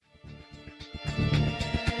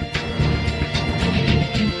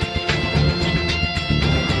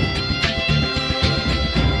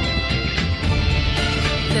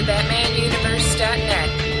BatmanUniverse.net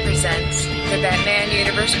presents the Batman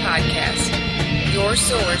Universe Podcast, your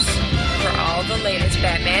source for all the latest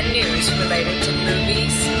Batman news related to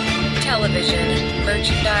movies, television,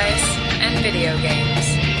 merchandise, and video games.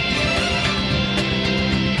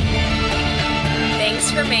 Thanks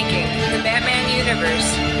for making the Batman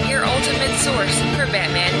Universe your ultimate source for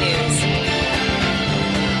Batman news.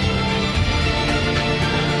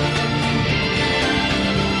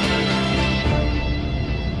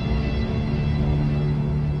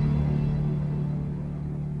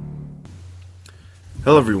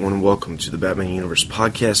 Hello everyone and welcome to the Batman Universe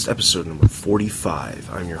Podcast, episode number 45.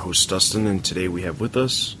 I'm your host Dustin, and today we have with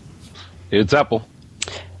us... It's Apple.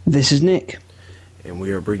 This is Nick. And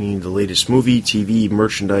we are bringing you the latest movie, TV,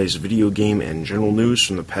 merchandise, video game, and general news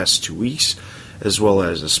from the past 2 weeks, as well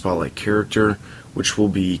as a spotlight character, which will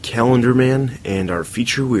be Calendar Man, and our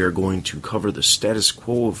feature, we are going to cover the status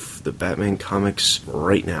quo of the Batman comics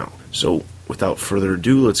right now. So, without further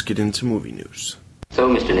ado, let's get into movie news. So,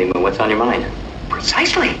 Mr. Nigma, what's on your mind?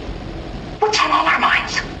 Precisely. What's on all our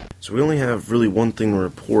minds? So we only have really one thing to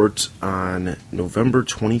report. On November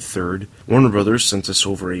 23rd, Warner Brothers sent us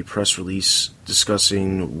over a press release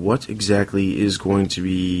discussing what exactly is going to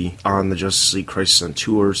be on the Justice League Crisis on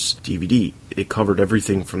Two Earths DVD. It covered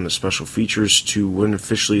everything from the special features to when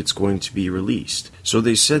officially it's going to be released. So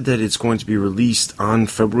they said that it's going to be released on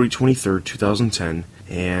February 23rd, 2010,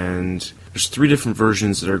 and there's 3 different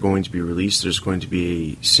versions that are going to be released. There's going to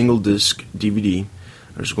be a single-disc DVD,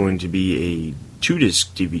 there's going to be a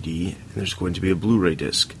 2-disc DVD, and there's going to be a Blu-ray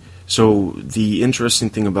disc. So the interesting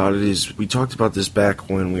thing about it is, we talked about this back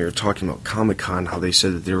when we were talking about Comic-Con, how they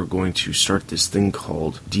said that they were going to start this thing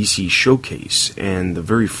called DC Showcase, and the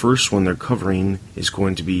very first one they're covering is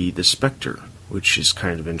going to be The Spectre, which is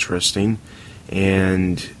kind of interesting,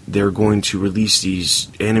 and they're going to release these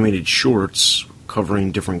animated shorts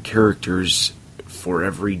covering different characters for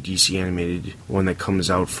every DC animated one that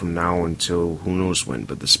comes out from now until who knows when.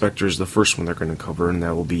 But The Spectre is the first one they're going to cover, and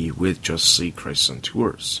that will be with Justice League Crisis on Two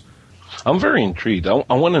Earths. I'm very intrigued. I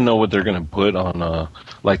want to know what they're going to put on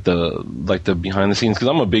like the behind the scenes, because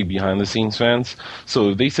I'm a big behind the scenes fan. So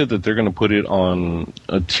if they said that they're going to put it on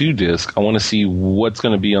a 2-disc, I want to see what's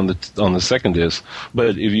going to be on the second disc.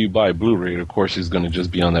 But if you buy Blu-ray, of course it's going to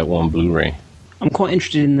just be on that one Blu-ray. I'm quite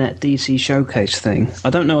interested in that DC Showcase thing. I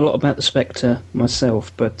don't know a lot about the Spectre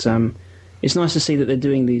myself, but it's nice to see that they're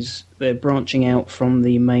doing these. They're branching out from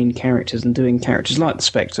the main characters and doing characters like the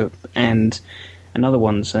Spectre and other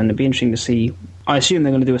ones. And it'd be interesting to see. I assume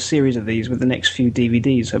they're going to do a series of these with the next few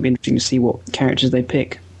DVDs. So it'd be interesting to see what characters they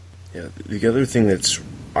pick. Yeah, the other thing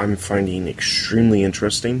I'm finding extremely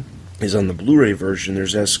interesting is on the Blu-ray version.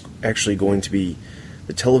 There's actually going to be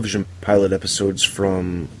the television pilot episodes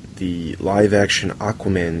from the live-action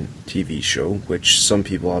Aquaman TV show, which some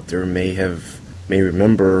people out there may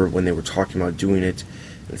remember when they were talking about doing it.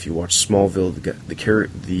 And if you watch Smallville,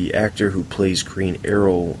 the actor who plays Green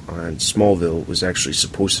Arrow on Smallville was actually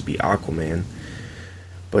supposed to be Aquaman.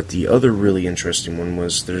 But the other really interesting one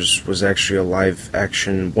was was actually a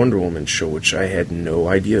live-action Wonder Woman show, which I had no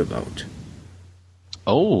idea about.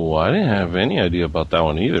 Oh, I didn't have any idea about that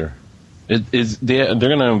one either. They're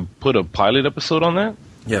going to put a pilot episode on that?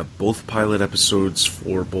 Yeah, both pilot episodes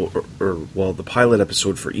the pilot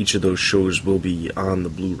episode for each of those shows will be on the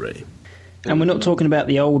Blu-ray. And we're not talking about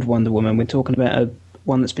the old Wonder Woman, we're talking about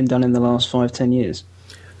one that's been done in the last 5-10 years.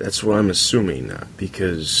 That's what I'm assuming,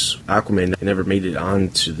 because Aquaman never made it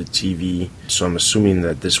onto the TV, so I'm assuming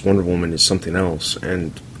that this Wonder Woman is something else,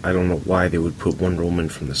 and I don't know why they would put Wonder Woman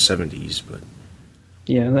from the 70s, but...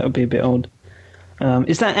 Yeah, that would be a bit odd.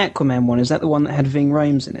 Is that Aquaman one? Is that the one that had Ving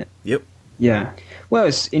Rhames in it? Yep. Yeah. Well,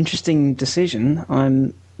 it's an interesting decision.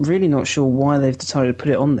 I'm really not sure why they've decided to put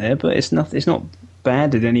it on there, but it's not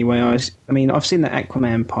bad in any way. I mean, I've seen the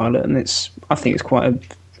Aquaman pilot, and I think it's quite a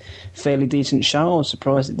fairly decent show. I was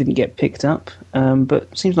surprised it didn't get picked up, but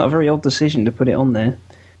it seems like a very odd decision to put it on there.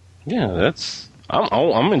 Yeah,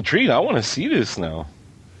 I'm intrigued. I want to see this now.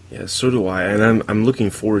 Yeah, so do I, and I'm looking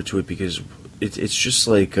forward to it because it's just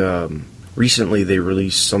like recently they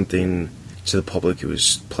released something to the public. It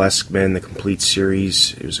was Plastic Man, the complete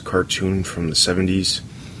series. It was a cartoon from the 70s,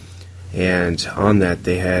 and on that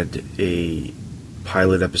they had a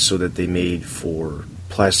pilot episode that they made for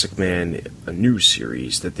Plastic Man, a new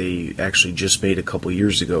series that they actually just made a couple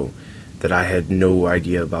years ago that I had no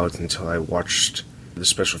idea about until I watched the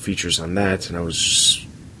special features on that, and I was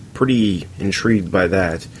pretty intrigued by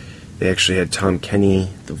that. They actually had Tom Kenny,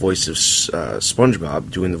 the voice of SpongeBob,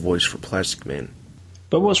 doing the voice for Plastic Man.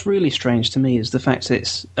 But what's really strange to me is the fact that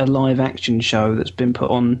it's a live-action show that's been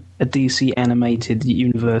put on a DC animated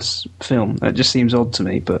universe film. That just seems odd to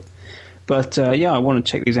me, but But yeah, I want to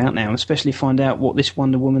check these out now, especially find out what this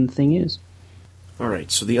Wonder Woman thing is. Alright,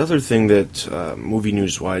 so the other thing that, movie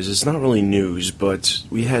news-wise, is not really news, but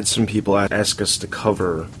we had some people ask us to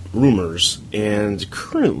cover rumors, and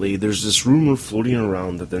currently there's this rumor floating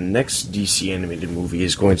around that the next DC animated movie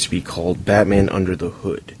is going to be called Batman Under the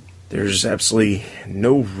Hood. There's absolutely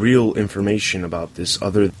no real information about this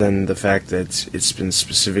other than the fact that it's been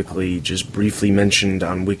specifically just briefly mentioned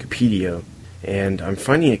on Wikipedia, and I'm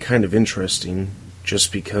finding it kind of interesting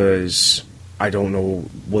just because I don't know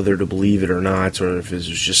whether to believe it or not, or if it's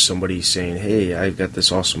just somebody saying, hey, I've got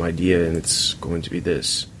this awesome idea and it's going to be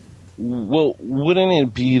this. Well, wouldn't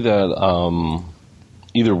it be that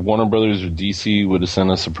either Warner Brothers or DC would have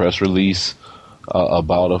sent us a press release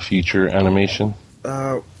about a future animation?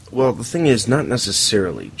 Well, the thing is, not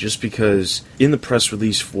necessarily. Just because in the press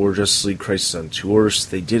release for Justice League Crisis on 2 Earths,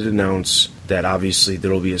 they did announce that obviously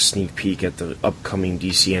there will be a sneak peek at the upcoming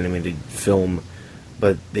DC animated film,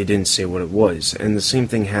 but they didn't say what it was. And the same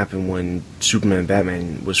thing happened when Superman and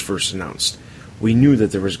Batman was first announced. We knew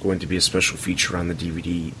that there was going to be a special feature on the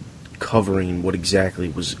DVD covering what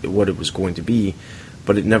it was going to be,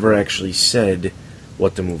 but it never actually said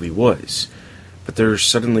what the movie was. But there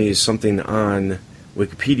suddenly is something on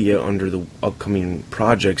Wikipedia under the upcoming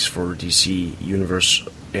projects for DC Universe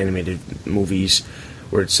animated movies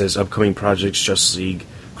where it says upcoming projects Justice League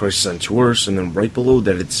Crisis on 2 Earths, and then right below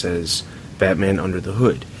that it says Batman Under the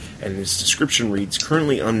Hood, and its description reads,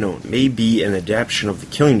 currently unknown, may be an adaptation of The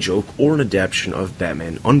Killing Joke or an adaptation of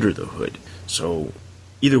Batman Under the Hood. So,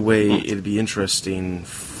 either way, it'd be interesting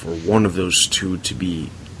for one of those two to be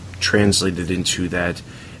translated into that,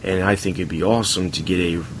 and I think it'd be awesome to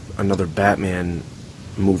get another Batman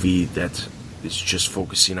movie that is just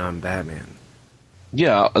focusing on Batman.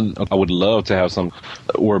 Yeah, I would love to have some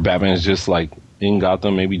where Batman is just like in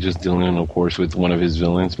Gotham, maybe just dealing, of course, with one of his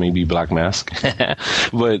villains, maybe Black Mask.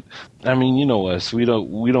 But I mean, you know us, we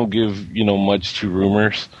don't give much to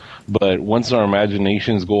rumors. But once our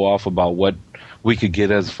imaginations go off about what we could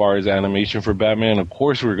get as far as animation for Batman, of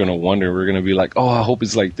course we're gonna wonder. We're gonna be like, oh, I hope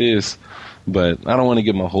it's like this. But I don't want to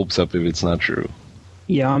get my hopes up if it's not true.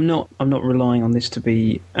 Yeah, I'm not relying on this to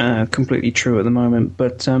be completely true at the moment,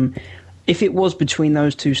 but if it was between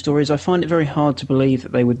those two stories, I find it very hard to believe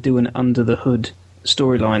that they would do an Under the Hood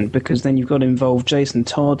storyline, because then you've got to involve Jason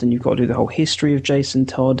Todd and you've got to do the whole history of Jason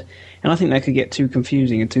Todd, and I think that could get too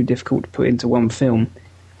confusing and too difficult to put into one film.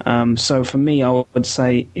 So for me, I would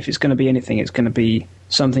say if it's going to be anything, it's going to be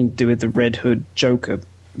something to do with the Red Hood Joker,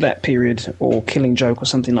 that period, or Killing Joke or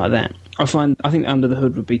something like that. I think Under the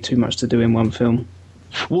Hood would be too much to do in one film.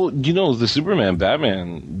 Well, the Superman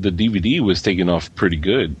Batman, the DVD was taken off pretty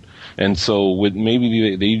good. And so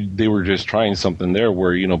maybe they were just trying something there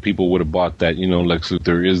where, people would have bought that, Lex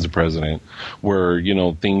Luthor is the president, where,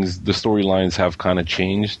 the storylines have kind of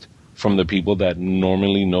changed from the people that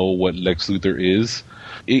normally know what Lex Luthor is.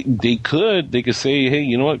 They could say, hey,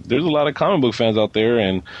 you know what, there's a lot of comic book fans out there,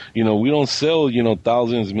 and, we don't sell,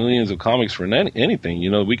 thousands, millions of comics for anything.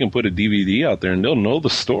 We can put a DVD out there and they'll know the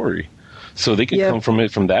story. So they could come from it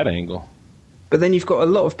from that angle. But then you've got a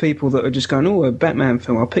lot of people that are just going, oh, a Batman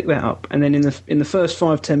film, I'll pick that up. And then in the first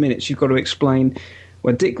 5-10 minutes, you've got to explain,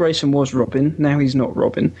 well, Dick Grayson was Robin, now he's not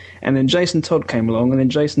Robin. And then Jason Todd came along, and then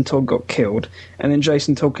Jason Todd got killed, and then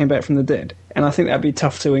Jason Todd came back from the dead. And I think that'd be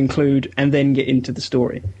tough to include and then get into the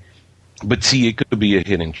story. But see, it could be a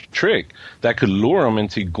hidden trick that could lure them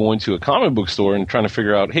into going to a comic book store and trying to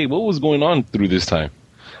figure out, hey, what was going on through this time?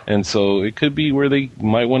 And so it could be where they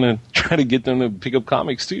might want to try to get them to pick up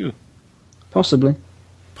comics too. Possibly.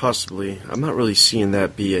 I'm not really seeing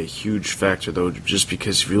that be a huge factor, though, just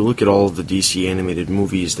because if you look at all of the DC animated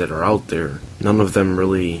movies that are out there, none of them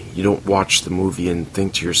really, you don't watch the movie and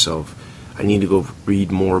think to yourself, I need to go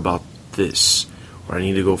read more about this, or I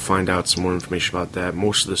need to go find out some more information about that.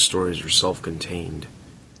 Most of the stories are self-contained.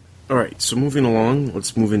 Alright, so moving along,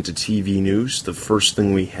 let's move into TV news. The first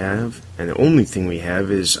thing we have, and the only thing we have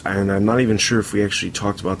is, and I'm not even sure if we actually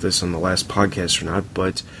talked about this on the last podcast or not,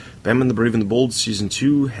 but Batman the Brave and the Bold Season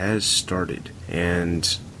 2 has started.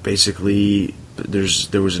 And basically,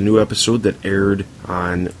 there was a new episode that aired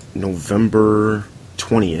on November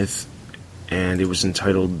 20th, and it was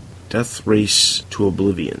entitled Death Race to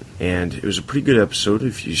Oblivion. And it was a pretty good episode.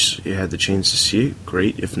 If you had the chance to see it,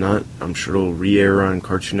 great. If not, I'm sure it'll re-air on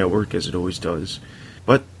Cartoon Network, as it always does.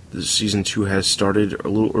 But the Season 2 has started a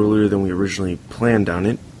little earlier than we originally planned on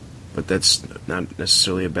it, but that's not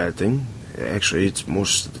necessarily a bad thing. Actually, it's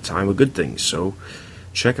most of the time a good thing. So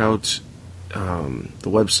check out the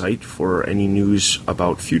website for any news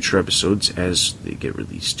about future episodes as they get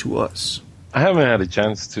released to us. I haven't had a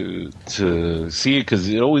chance to see it because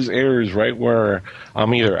it always airs right where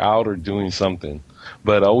I'm either out or doing something.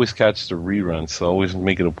 But I always catch the reruns, so I always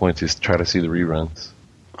make it a point to try to see the reruns.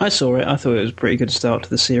 I saw it. I thought it was a pretty good start to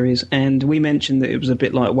the series. And we mentioned that it was a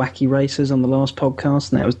bit like Wacky Racers on the last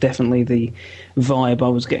podcast, and that was definitely the vibe I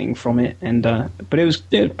was getting from it. And but it was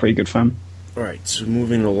pretty good fun. All right, so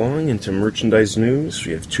moving along into merchandise news,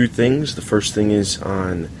 we have two things. The first thing is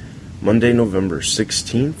on Monday, November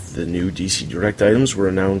 16th, the new DC Direct items were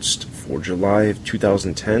announced for July of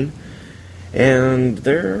 2010, and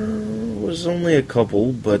there was only a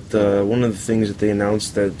couple, but one of the things that they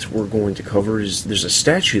announced that we're going to cover is there's a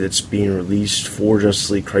statue that's being released for Justice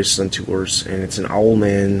League Crisis on Two Earths, and it's an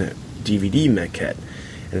Owlman DVD maquette,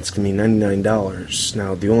 and it's going to be $99.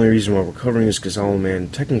 Now, the only reason why we're covering this is because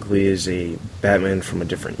Owlman technically is a Batman from a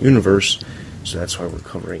different universe, so that's why we're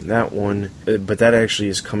covering that one. But that actually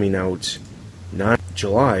is coming out not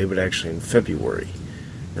July, but actually in February.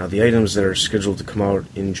 Now, the items that are scheduled to come out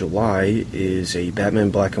in July is a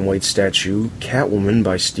Batman Black and White statue, Catwoman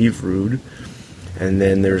by Steve Rude, and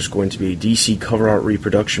then there's going to be a DC cover art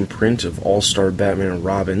reproduction print of All-Star Batman and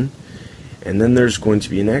Robin, and then there's going to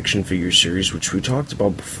be an action figure series, which we talked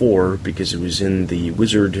about before because it was in the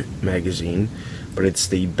Wizard magazine, but it's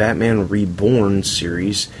the Batman Reborn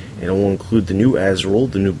series, and it will include the new Azrael,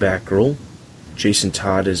 the new Batgirl, Jason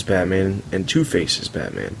Todd as Batman, and Two-Face as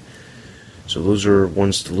Batman. So those are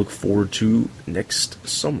ones to look forward to next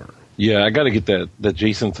summer. Yeah, I got to get that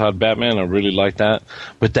Jason Todd Batman. I really like that.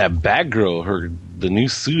 But that Batgirl, the new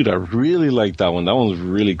suit, I really like that one. That one's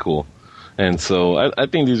really cool. And so I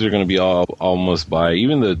think these are going to be all must buy.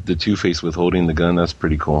 Even the Two-Face with holding the gun, that's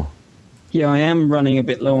pretty cool. Yeah, I am running a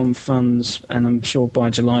bit low on funds, and I'm sure by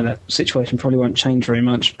July that situation probably won't change very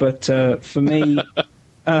much. But for me,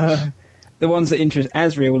 the ones that interest,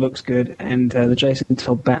 Azrael looks good, and the Jason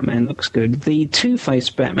Todd Batman looks good. The Two-Face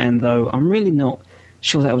Batman, though, I'm really not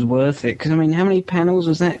sure that was worth it. Because, I mean, how many panels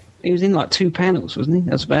was that? He was in like 2 panels, wasn't he?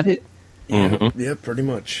 That's about it. Mm-hmm. Yeah, pretty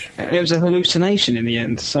much. It was a hallucination in the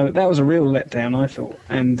end, so that was a real letdown, I thought.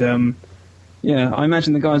 And yeah, I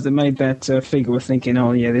imagine the guys that made that figure were thinking,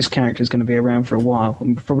 oh yeah, this character's going to be around for a while,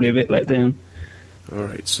 and probably a bit let down.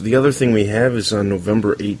 Alright, so the other thing we have is on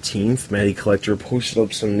November 18th, Matty Collector posted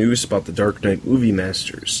up some news about the Dark Knight Movie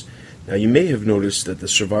Masters. Now, you may have noticed that the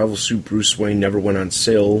Survival Suit Bruce Wayne never went on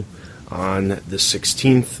sale on the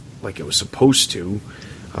 16th like it was supposed to,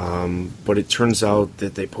 but it turns out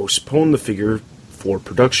that they postponed the figure for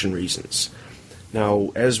production reasons.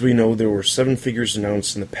 Now, as we know, there were 7 figures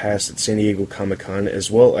announced in the past at San Diego Comic-Con as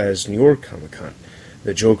well as New York Comic-Con.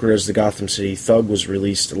 The Joker as the Gotham City Thug was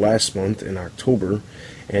released last month in October,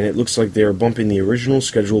 and it looks like they are bumping the original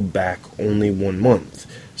schedule back only 1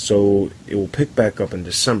 month, so it will pick back up in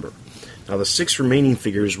December. Now, the 6 remaining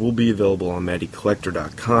figures will be available on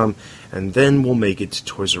MattyCollector.com, and then we'll make it to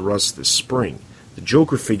Toys R Us this spring. The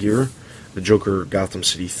Joker figure, the Joker Gotham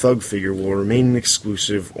City Thug figure, will remain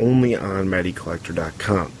exclusive only on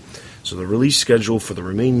MattyCollector.com. So the release schedule for the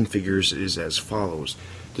remaining figures is as follows.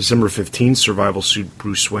 December 15th, Survival Suit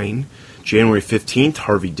Bruce Wayne. January 15th,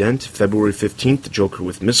 Harvey Dent. February 15th, the Joker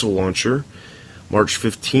with Missile Launcher. March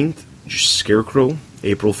 15th, Scarecrow.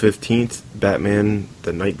 April 15th, Batman,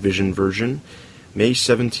 the Night Vision version. May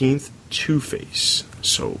 17th, Two-Face.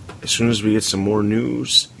 So as soon as we get some more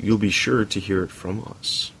news, you'll be sure to hear it from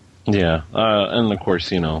us. Yeah, and of course,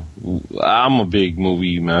 you know, I'm a big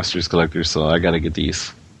movie masters collector, so I got to get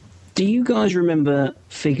these. Do you guys remember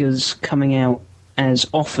figures coming out as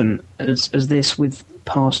often as this with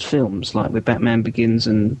past films, like with Batman Begins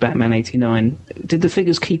and Batman 89? Did the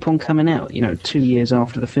figures keep on coming out, 2 years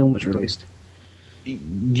after the film was released?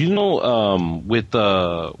 You know, with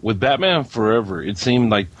Batman Forever, it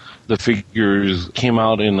seemed like the figures came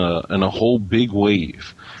out in a whole big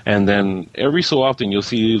wave, and then every so often you'll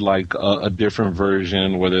see like a different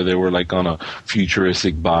version, whether they were like on a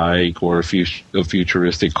futuristic bike or a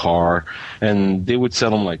futuristic car, and they would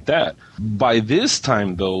sell them like that. By this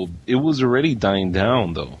time, though, it was already dying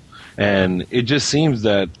down, though, and it just seems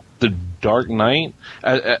that the Dark Knight,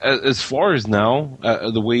 as far as now,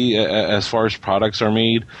 the way as far as products are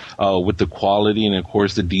made, with the quality and of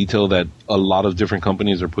course the detail that a lot of different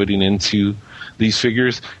companies are putting into these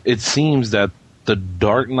figures, it seems that the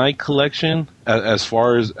Dark Knight collection, as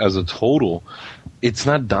far as a total, it's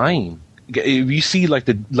not dying. If you see like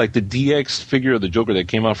the DX figure of the Joker that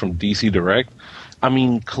came out from DC Direct, I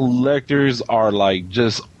mean, collectors are like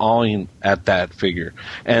just awing at that figure,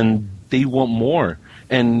 and they want more.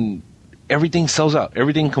 And everything sells out.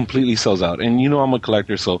 Everything completely sells out. And I'm a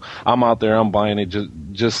collector, so I'm out there, I'm buying it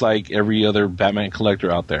just like every other Batman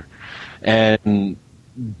collector out there. And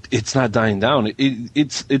it's not dying down.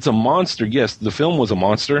 It's a monster. Yes, the film was a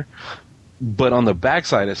monster, but on the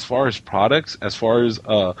backside, as far as products, as far as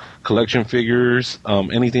collection figures,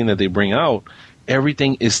 anything that they bring out,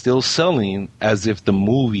 everything is still selling as if the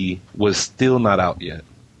movie was still not out yet.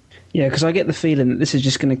 Yeah, because I get the feeling that this is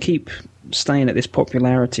just going to keep staying at this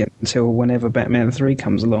popularity until whenever Batman 3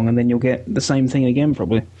 comes along, and then you'll get the same thing again,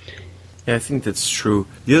 probably. Yeah, I think that's true.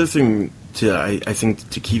 The other thing I think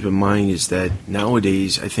to keep in mind is that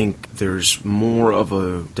nowadays I think there's more of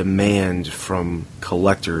a demand from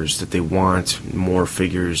collectors that they want more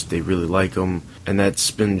figures, they really like them, and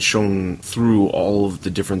that's been shown through all of the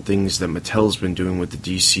different things that Mattel's been doing with the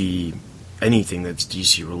DC, anything that's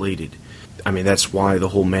DC related. I mean, that's why the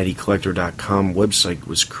whole MattyCollector.com website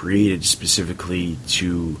was created, specifically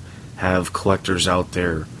to have collectors out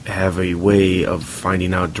there have a way of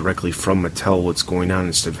finding out directly from Mattel what's going on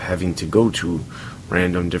instead of having to go to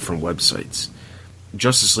random different websites.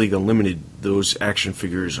 Justice League Unlimited, those action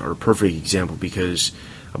figures are a perfect example because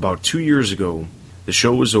about 2 years ago, the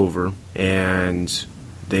show was over and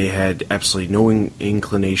they had absolutely no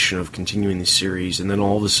inclination of continuing the series, and then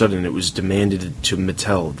all of a sudden it was demanded to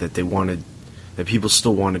Mattel that people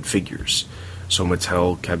still wanted figures. So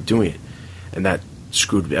Mattel kept doing it. And that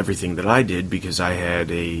screwed everything that I did because I had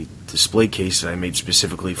a display case that I made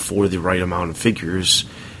specifically for the right amount of figures,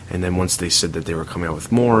 and then once they said that they were coming out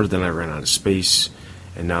with more, then I ran out of space,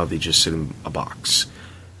 and now they just sit in a box.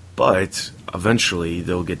 But eventually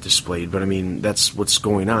they'll get displayed. But I mean, that's what's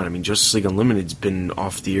going on. I mean, Justice League Unlimited's been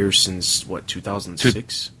off the air since,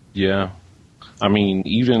 2006? Yeah. I mean,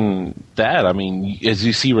 even that, I mean, as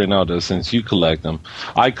you see right now, since you collect them,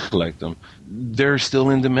 I collect them, they're still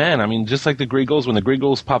in demand. I mean, just like the Grey Ghost, when the Grey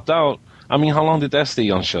Ghost popped out, I mean, how long did that stay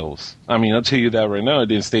on shelves? I mean, I'll tell you that right now, it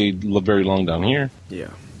didn't stay very long down here. Yeah.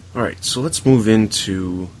 All right, so let's move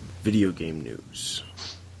into video game news.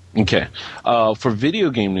 Okay. For video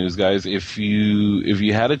game news, guys, if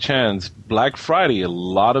you had a chance, Black Friday, a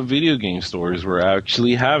lot of video game stores were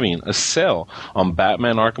actually having a sale on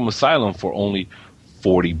Batman Arkham Asylum for only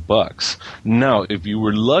 $40. Now, if you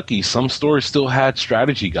were lucky, some stores still had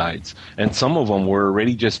strategy guides, and some of them were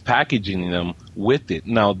already just packaging them with it.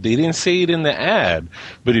 Now, they didn't say it in the ad,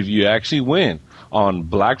 but if you actually went on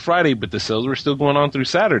Black Friday, but the sales were still going on through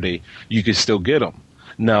Saturday, you could still get them.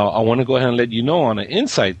 Now, I want to go ahead and let you know on an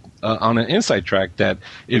inside track that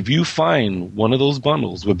if you find one of those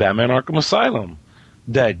bundles with Batman Arkham Asylum,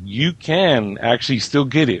 that you can actually still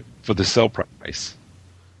get it for the sale price.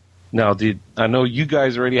 Now, I know you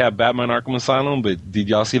guys already have Batman Arkham Asylum, but did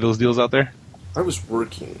y'all see those deals out there? I was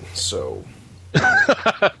working, so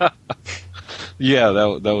yeah,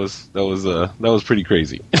 that was pretty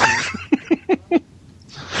crazy.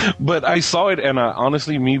 But I saw it, and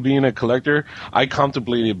honestly, me being a collector, I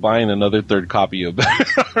contemplated buying another third copy of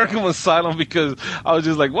Arkham Asylum because I was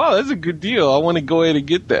just like, wow, that's a good deal. I want to go ahead and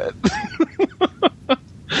get that.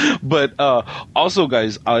 But also,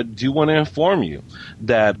 guys, I do want to inform you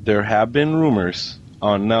that there have been rumors.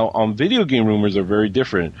 On video game rumors are very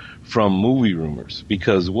different from movie rumors,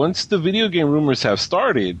 because once the video game rumors have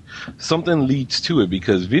started, something leads to it,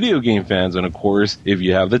 because video game fans, and of course, if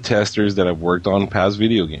you have the testers that have worked on past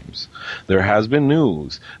video games, there has been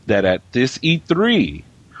news that at this E3,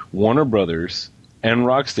 Warner Brothers and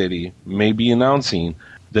Rocksteady may be announcing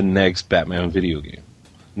the next Batman video game.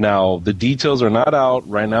 Now, the details are not out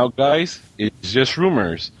right now, guys. It's just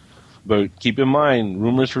rumors. But keep in mind,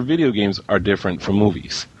 rumors for video games are different from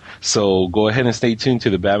movies. So go ahead and stay tuned to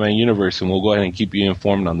the Batman universe, and we'll go ahead and keep you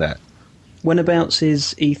informed on that. Whenabouts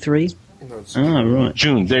is E3? Right.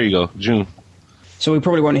 June. There you go. June. So we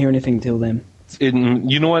probably won't hear anything till then.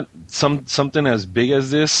 You know what? Something as big as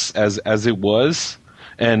this, as it was,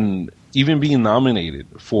 and even being nominated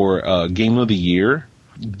for Game of the Year,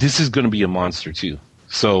 this is going to be a monster too.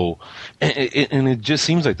 So, and it just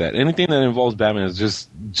seems like that. Anything that involves Batman is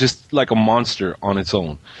just like a monster on its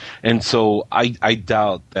own. And so I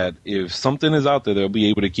doubt that if something is out there, they'll be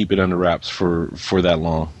able to keep it under wraps for that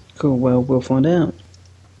long. Cool. Well, we'll find out.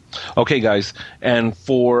 Okay, guys. And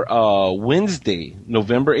for Wednesday,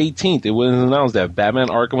 November 18th, it was announced that Batman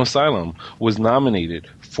Arkham Asylum was nominated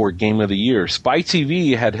for Game of the Year. Spike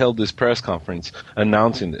TV had held this press conference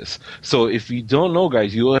announcing this. So if you don't know,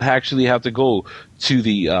 guys, you will actually have to go to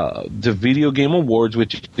the Video Game Awards,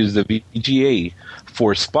 which is the VGA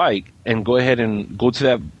for Spike, and go ahead and go to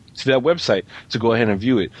that website to go ahead and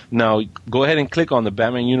view it. Now, go ahead and click on the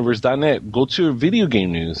BatmanUniverse.net, go to Video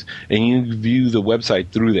Game News, and you view the website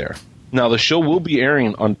through there. Now, the show will be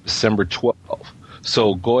airing on December 12th,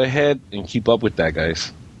 so go ahead and keep up with that,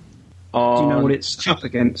 guys. Do you know what it's up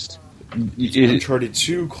against? Uncharted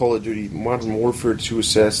 2, Call of Duty Modern Warfare 2,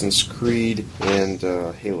 Assassin's Creed, and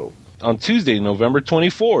Halo. On Tuesday, November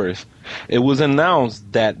 24th, it was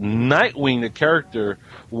announced that Nightwing, the character,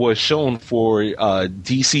 was shown for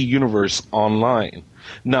DC Universe Online.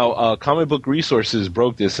 Now, Comic Book Resources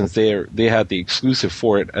broke this since they had the exclusive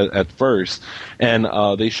for it at first, and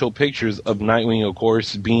they show pictures of Nightwing, of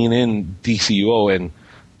course, being in DCUO, and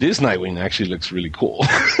this Nightwing actually looks really cool.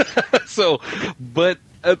 But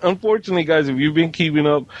unfortunately, guys, if you've been keeping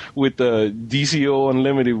up with the DCO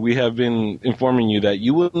Unlimited, we have been informing you that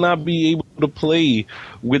you will not be able to play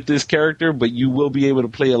with this character, but you will be able to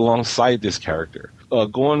play alongside this character.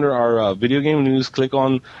 Go under our video game news, click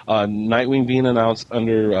on Nightwing being announced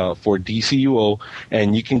under for DCUO,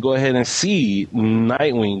 and you can go ahead and see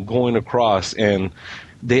Nightwing going across, and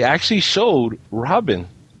they actually showed Robin.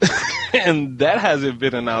 And that hasn't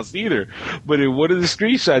been announced either. But in one of the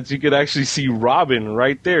screenshots, you could actually see Robin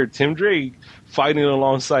right there, Tim Drake, fighting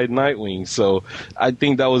alongside Nightwing. So I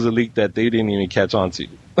think that was a leak that they didn't even catch on to.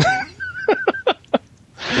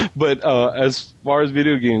 But as far as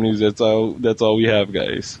video game news, that's all we have,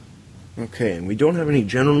 guys. Okay, and we don't have any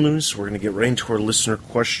general news, so we're going to get right into our listener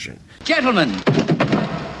question. Gentlemen,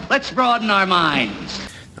 let's broaden our minds.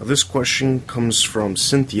 Now, this question comes from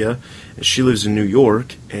Cynthia, and she lives in New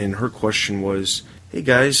York, and her question was, hey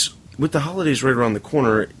guys, with the holidays right around the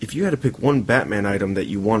corner, if you had to pick one Batman item that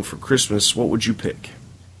you want for Christmas, what would you pick?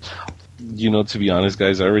 You know, to be honest,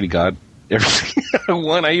 guys, I already got everything I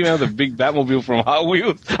want. I even have the big Batmobile from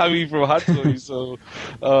from Hot Toys, so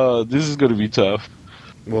this is going to be tough.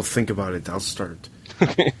 Well, think about it. I'll start.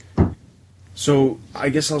 So, I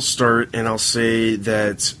guess I'll start, and I'll say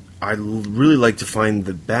that I'd really like to find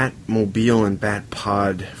the Batmobile and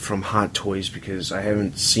Batpod from Hot Toys because I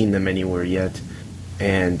haven't seen them anywhere yet.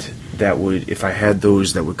 And that would, if I had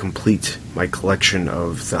those, that would complete my collection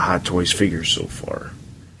of the Hot Toys figures so far.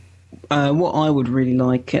 What I would really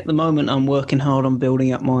like, at the moment I'm working hard on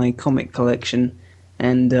building up my comic collection,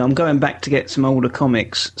 and I'm going back to get some older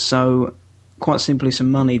comics, so quite simply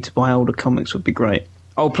some money to buy older comics would be great.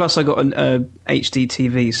 Oh, plus I got an HD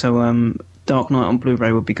TV, so Dark Knight on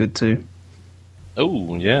Blu-ray would be good too.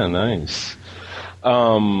 Oh, yeah, nice.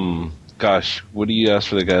 Gosh, what do you ask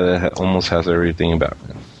for the guy that almost has everything about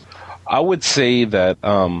him? I would say that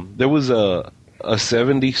there was a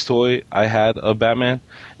 70s toy I had of Batman,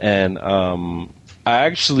 and I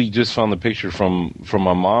actually just found the picture from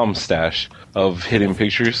my mom's stash of hidden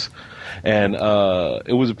pictures. And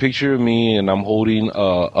it was a picture of me, and I'm holding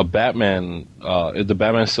a Batman. The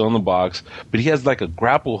Batman's still in the box, but he has like a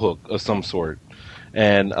grapple hook of some sort.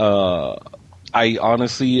 And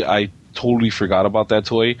I totally forgot about that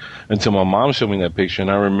toy until my mom showed me that picture,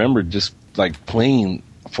 and I remember just like playing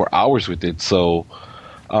for hours with it. So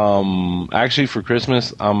actually, for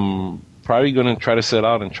Christmas, I'm probably going to try to set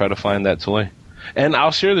out and try to find that toy. And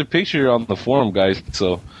I'll share the picture on the forum, guys.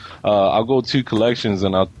 So I'll go to collections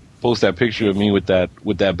and I'll post that picture of me with that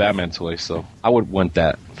Batman toy, so I would want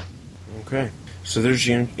that. Okay. So there's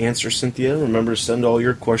your answer, Cynthia. Remember, send all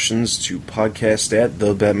your questions to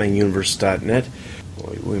podcast@thebatmanuniverse.net.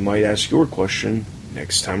 We might ask your question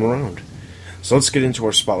next time around. So let's get into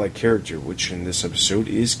our spotlight character, which in this episode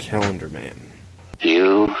is Calendar Man.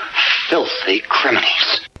 You filthy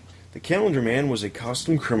criminals. The Calendar Man was a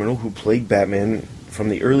costume criminal who plagued Batman from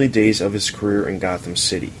the early days of his career in Gotham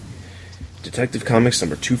City. Detective Comics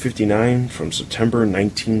number 259 from September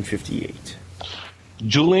 1958.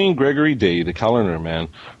 Julian Gregory Day, the Calendar Man,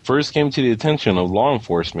 first came to the attention of law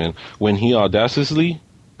enforcement when he audaciously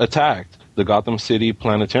attacked the Gotham City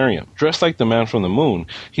Planetarium. Dressed like the Man from the Moon,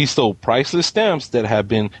 he stole priceless stamps that had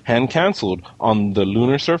been hand-canceled on the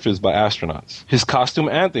lunar surface by astronauts. His costume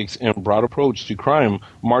antics and broad approach to crime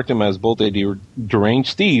marked him as both a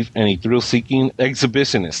deranged thief and a thrill-seeking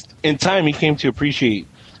exhibitionist. In time, he came to appreciate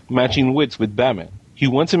matching wits with Batman. He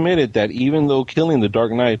once admitted that even though killing the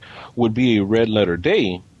Dark Knight would be a red-letter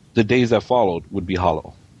day, the days that followed would be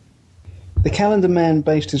hollow. The Calendar Man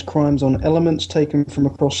based his crimes on elements taken from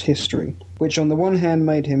across history, which on the one hand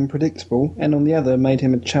made him predictable, and on the other made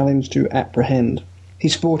him a challenge to apprehend. He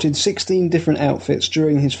sported 16 different outfits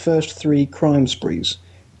during his first 3 crime sprees,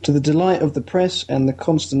 to the delight of the press and the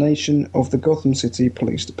consternation of the Gotham City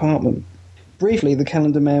Police Department. Briefly, the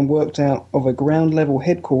Calendar Man worked out of a ground-level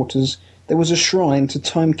headquarters there was a shrine to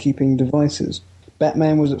timekeeping devices.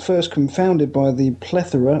 Batman was at first confounded by the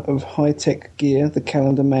plethora of high-tech gear the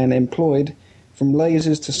Calendar Man employed, from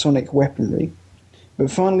lasers to sonic weaponry,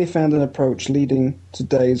 but finally found an approach leading to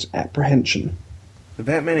Day's apprehension. The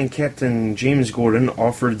Batman and Captain James Gordon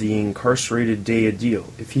offered the incarcerated Day a deal.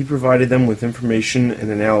 If he provided them with information and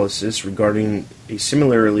analysis regarding a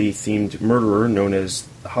similarly themed murderer known as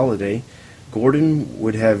the Holiday, Gordon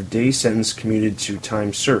would have Day sentence commuted to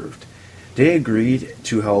time served. Day agreed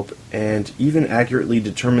to help and even accurately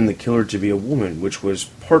determined the killer to be a woman, which was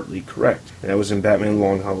partly correct. And that was in Batman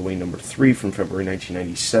Long Halloween number 3 from February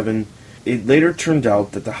 1997. It later turned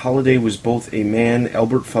out that the Holiday was both a man,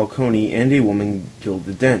 Albert Falcone, and a woman,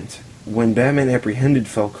 Gilda Dent. When Batman apprehended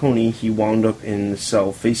Falcone, he wound up in the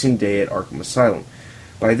cell facing Day at Arkham Asylum.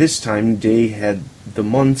 By this time, Day had the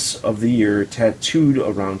months of the year tattooed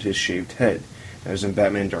around his shaved head. That was in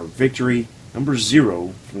Batman Dark Victory, number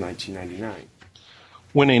 0 from 1999.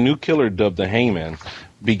 When a new killer dubbed the Hangman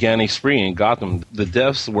began a spree in Gotham, the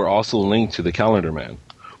deaths were also linked to the Calendar Man.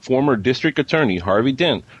 Former District Attorney Harvey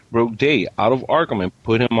Dent broke Day out of Arkham and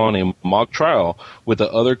put him on a mock trial with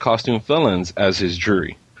the other costume felons as his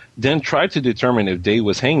jury. Dent tried to determine if Day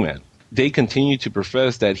was Hangman. Day continued to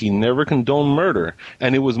profess that he never condoned murder,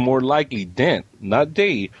 and it was more likely Dent, not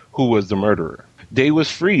Day, who was the murderer. Day was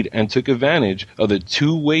freed and took advantage of the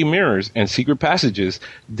two-way mirrors and secret passages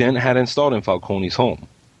Dent had installed in Falcone's home.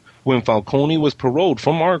 When Falcone was paroled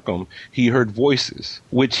from Arkham, he heard voices,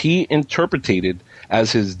 which he interpreted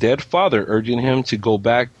as his dead father urging him to go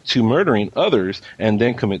back to murdering others and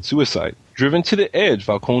then commit suicide. Driven to the edge,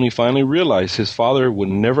 Falcone finally realized his father would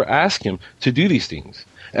never ask him to do these things,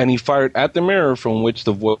 and he fired at the mirror from which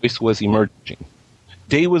the voice was emerging.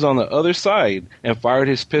 Day was on the other side and fired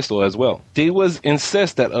his pistol as well. Day was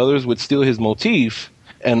incensed that others would steal his motif,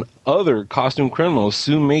 and other costume criminals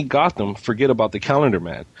soon made Gotham forget about the Calendar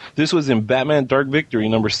Man. This was in Batman Dark Victory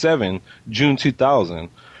number 7, June 2000,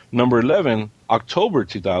 number 11, October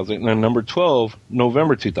 2000, and number 12,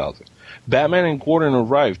 November 2000. Batman and Gordon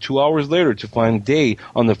arrived 2 hours later to find Day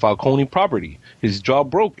on the Falcone property, his jaw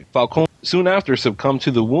broken. Falcone soon after succumbed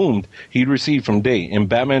to the wound he'd received from Day in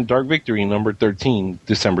Batman Dark Victory number 13,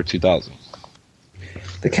 December 2000.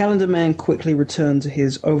 The Calendar Man quickly returned to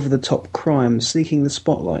his over-the-top crimes, seeking the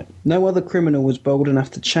spotlight. No other criminal was bold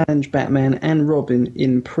enough to challenge Batman and Robin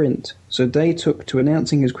in print, so Day took to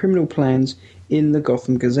announcing his criminal plans in the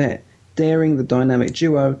Gotham Gazette, daring the dynamic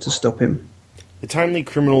duo to stop him. The timely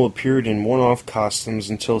criminal appeared in one-off costumes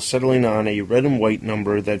until settling on a red and white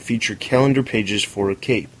number that featured calendar pages for a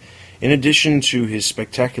cape. In addition to his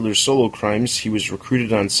spectacular solo crimes, he was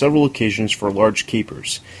recruited on several occasions for large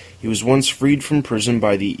capers. He was once freed from prison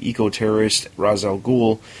by the eco-terrorist Ra's al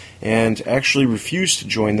Ghul, and actually refused to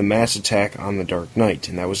join the mass attack on the Dark Knight,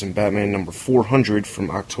 and that was in Batman number 400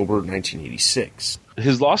 from October 1986.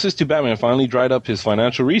 His losses to Batman finally dried up his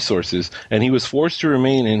financial resources, and he was forced to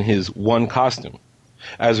remain in his one costume.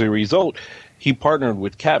 As a result, he partnered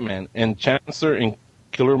with Catman and Chancellor in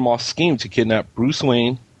Killer Moth's scheme to kidnap Bruce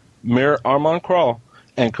Wayne, Mayor Armand Krall,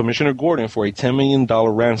 and Commissioner Gordon for a $10 million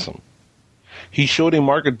ransom. He showed a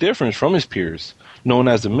marked difference from his peers, known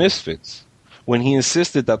as the Misfits, when he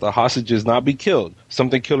insisted that the hostages not be killed,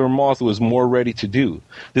 something Killer Moth was more ready to do.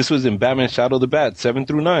 This was in Batman Shadow the Bat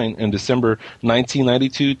 7-9 in December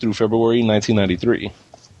 1992 through February 1993.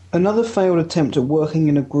 Another failed attempt at working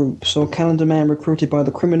in a group saw Calendar Man recruited by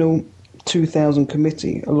the Criminal 2000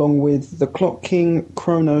 Committee, along with the Clock King,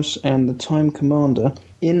 Kronos, and the Time Commander,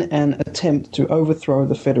 in an attempt to overthrow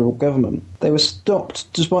the federal government. They were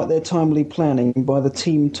stopped, despite their timely planning, by the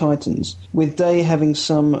Teen Titans, with Day having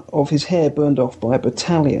some of his hair burned off by a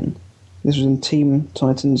battalion. This was in Teen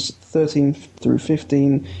Titans 13 through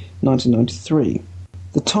 15, 1993.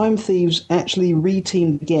 The Time Thieves actually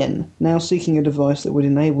re-teamed again, now seeking a device that would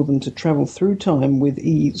enable them to travel through time with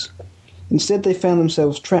ease. Instead, they found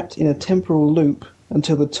themselves trapped in a temporal loop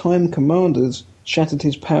until the Time Commanders shattered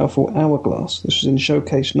his powerful hourglass. This was in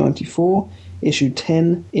Showcase 94, issue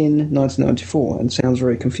 10 in 1994, and sounds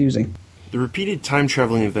very confusing. The repeated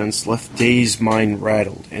time-traveling events left Day's mind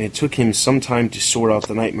rattled, and it took him some time to sort out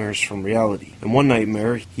the nightmares from reality. In one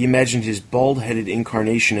nightmare, he imagined his bald-headed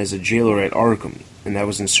incarnation as a jailer at Arkham, and that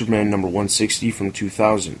was in Superman number 160 from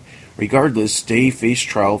 2000. Regardless, Day faced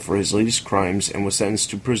trial for his latest crimes and was sentenced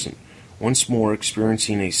to prison, once more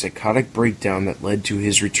experiencing a psychotic breakdown that led to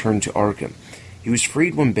his return to Arkham. He was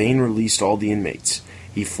freed when Bane released all the inmates.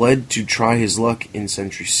 He fled to try his luck in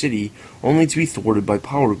Century City, only to be thwarted by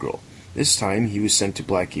Power Girl. This time, he was sent to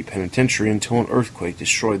Blackgate Penitentiary until an earthquake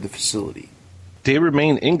destroyed the facility. Day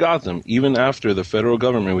remained in Gotham even after the federal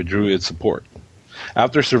government withdrew its support.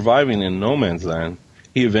 After surviving in no man's land,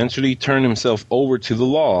 he eventually turned himself over to the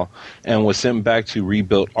law and was sent back to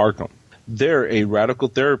rebuild Arkham. There, a radical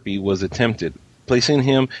therapy was attempted, placing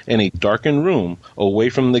him in a darkened room away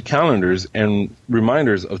from the calendars and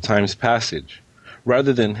reminders of time's passage.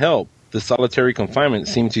 Rather than help, the solitary confinement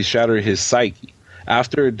seemed to shatter his psyche.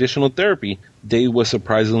 After additional therapy, Dave was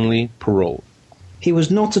surprisingly paroled. He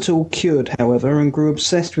was not at all cured, however, and grew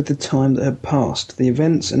obsessed with the time that had passed, the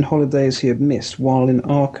events and holidays he had missed while in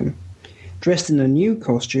Arkham. Dressed in a new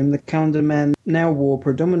costume, the Calendar Man now wore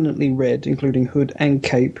predominantly red, including hood and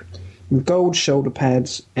cape, with gold shoulder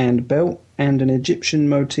pads and belt, and an Egyptian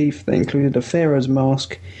motif that included a pharaoh's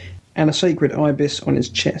mask and a sacred ibis on his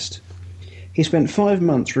chest. He spent 5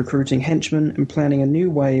 months recruiting henchmen and planning a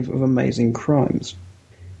new wave of amazing crimes.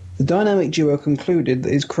 The dynamic duo concluded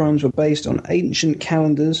that his crimes were based on ancient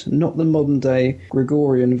calendars, not the modern-day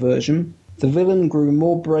Gregorian version. The villain grew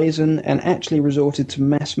more brazen and actually resorted to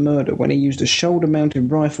mass murder when he used a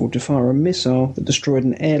shoulder-mounted rifle to fire a missile that destroyed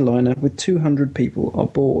an airliner with 200 people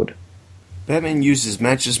aboard. Batman used his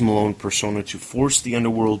Matches Malone persona to force the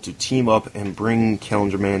underworld to team up and bring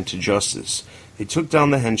Calendar Man to justice. They took down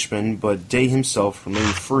the henchmen, but Day himself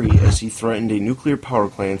remained free as he threatened a nuclear power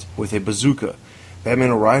plant with a bazooka. Batman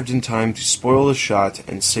arrived in time to spoil the shot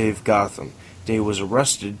and save Gotham. Day was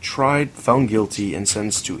arrested, tried, found guilty, and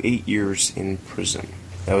sentenced to 8 years in prison.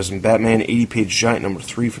 That was in Batman 80-page giant number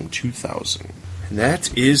 3 from 2000. And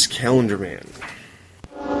that is Calendar Man.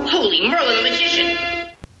 Holy Merlin the Magician!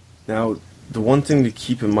 Now, the one thing to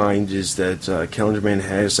keep in mind is that Calendar Man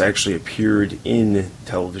has actually appeared in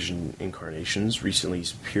television incarnations. Recently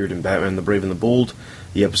he's appeared in Batman the Brave and the Bold,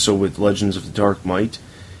 the episode with Legends of the Dark Might.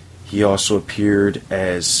 He also appeared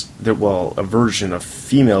as, a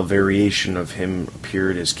female variation of him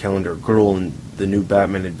appeared as Calendar Girl in the new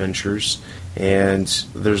Batman Adventures. And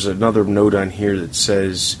there's another note on here that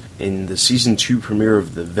says, in the Season 2 premiere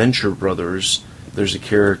of the Venture Brothers, there's a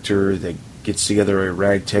character that gets together a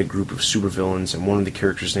ragtag group of supervillains, and one of the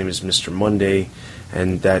characters' name is Mr. Monday,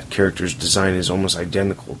 and that character's design is almost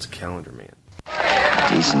identical to Calendar Man.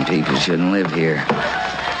 Decent people shouldn't live here.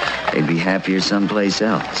 They'd be happier someplace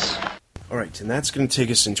else. Alright, and that's going to take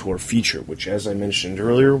us into our feature, which, as I mentioned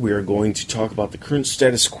earlier, we are going to talk about the current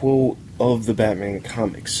status quo of the Batman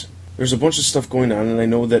comics. There's a bunch of stuff going on, and I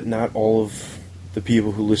know that not all of the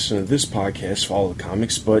people who listen to this podcast follow the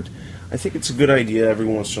comics, but I think it's a good idea every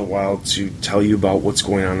once in a while to tell you about what's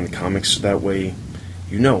going on in the comics, so that way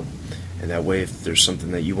you know. And that way, if there's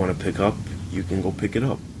something that you want to pick up, you can go pick it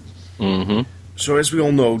up. Mm-hmm. So as we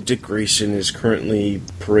all know, Dick Grayson is currently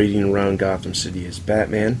parading around Gotham City as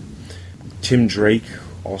Batman. Tim Drake,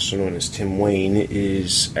 also known as Tim Wayne,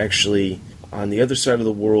 is actually on the other side of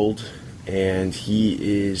the world, and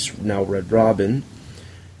he is now Red Robin.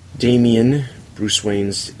 Damian, Bruce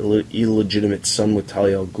Wayne's illegitimate son with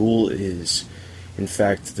Talia al Ghul, is in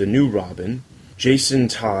fact the new Robin. Jason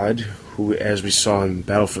Todd, who, as we saw in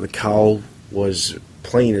Battle for the Cowl, was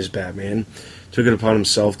playing as Batman, took it upon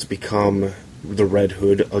himself to become the Red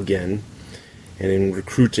Hood again, and then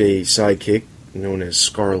recruit a sidekick known as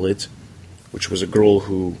Scarlet, which was a girl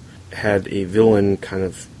who had a villain kind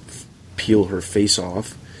of peel her face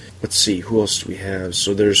off. Let's see, who else do we have?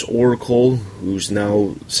 So there's Oracle, who's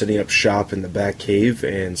now setting up shop in the Batcave,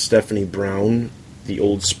 and Stephanie Brown, the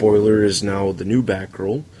old spoiler, is now the new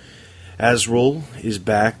Batgirl. Azrael is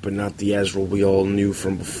back, but not the Azrael we all knew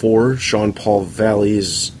from before. Sean Paul Valley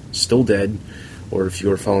is still dead, or if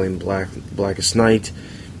you are following Blackest Night,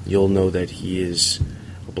 you'll know that he is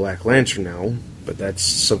a Black Lantern now. But that's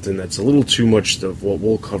something that's a little too much of what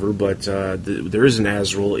we'll cover, but there is an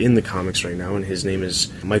Azrael in the comics right now, and his name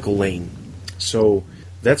is Michael Lane. So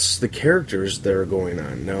that's the characters that are going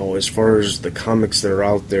on. Now, as far as the comics that are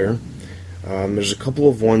out there, there's a couple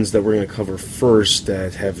of ones that we're going to cover first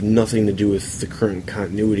that have nothing to do with the current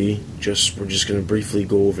continuity. We're just going to briefly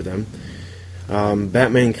go over them.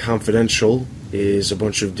 Batman Confidential is a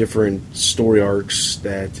bunch of different story arcs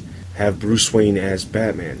that have Bruce Wayne as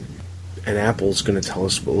Batman. And Apple's going to tell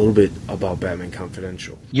us a little bit about Batman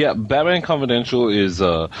Confidential. Yeah, Batman Confidential is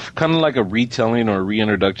kind of like a retelling or a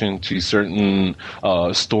reintroduction to certain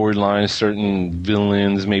storylines, certain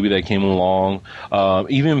villains maybe that came along,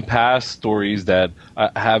 even past stories that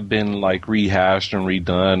have been like rehashed and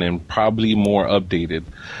redone and probably more updated.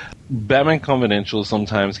 Batman Confidential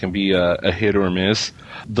sometimes can be a hit or miss.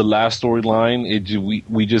 The last storyline,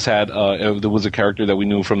 we just had there was a character that we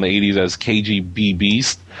knew from the 80s as KGB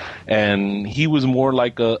Beast, and he was more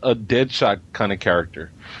like a Deadshot kind of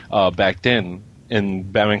character back then. In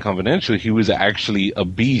Batman Confidential, he was actually a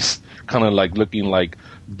beast, kind of like looking like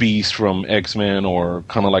Beast from X-Men, or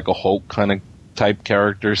kind of like a Hulk kind of type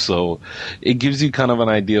character. So it gives you kind of an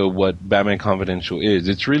idea of what Batman Confidential is.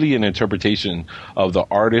 It's really an interpretation of the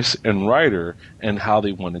artist and writer and how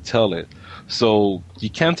they want to tell it. So you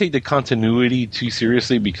can't take the continuity too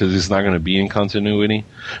seriously because it's not going to be in continuity.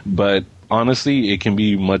 But honestly, it can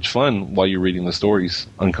be much fun while you're reading the stories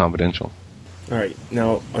unconfidential. All right,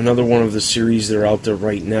 now another one of the series that are out there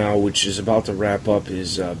right now, which is about to wrap up,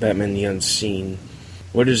 is Batman the Unseen.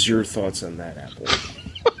 What is your thoughts on that, Apple?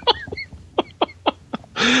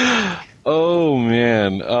 Oh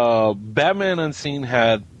man, Batman Unseen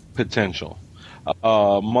had potential.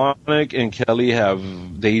 Monick and Kelly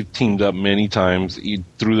they've teamed up many times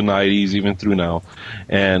through the 90s, even through now,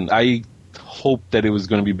 and I hope that it was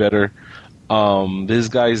going to be better.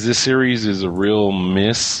 This series is a real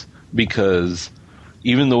miss because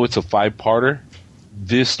even though it's a 5-parter,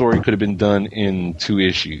 this story could have been done in 2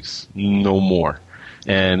 issues, no more.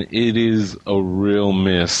 And it is a real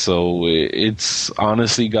miss. So it's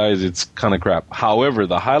honestly, guys, it's kind of crap. However,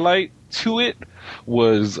 the highlight to it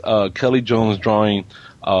was Kelly Jones drawing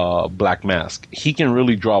Black Mask. He can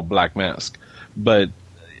really draw Black Mask, but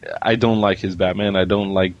I don't like his Batman. I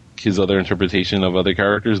don't like his other interpretation of other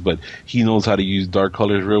characters, but he knows how to use dark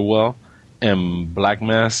colors real well, and Black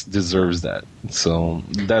Mask deserves that. So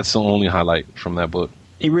that's the only highlight from that book.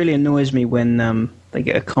 It really annoys me when they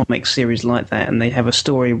get a comic series like that and they have a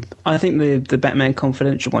story. I think the Batman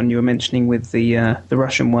Confidential one you were mentioning with the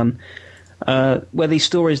Russian one, where these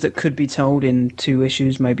stories that could be told in 2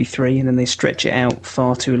 issues, maybe 3, and then they stretch it out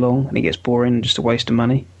far too long and it gets boring and just a waste of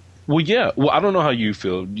money. Well, yeah. Well, I don't know how you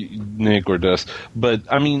feel, Nick or Dust, but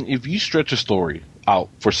I mean, if you stretch a story out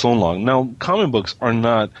for so long, now comic books are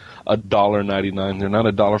not $1.99; they're not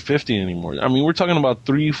 $1.50 anymore. I mean, we're talking about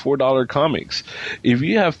 $3-4 comics. If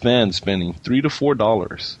you have fans spending $3 to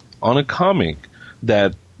 $4 on a comic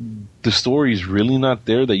that the story is really not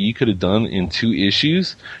there, that you could have done in 2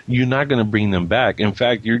 issues, you're not going to bring them back. In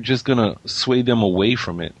fact, you're just going to sway them away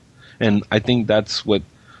from it. And I think that's what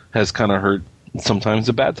has kind of hurt sometimes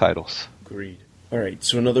the bad titles. Agreed. All right,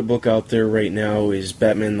 so another book out there right now is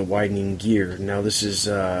Batman the Widening Gear. Now, this is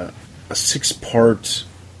a 6-part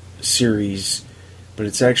series, but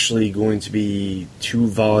it's actually going to be 2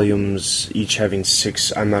 volumes, each having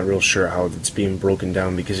 6. I'm not real sure how it's being broken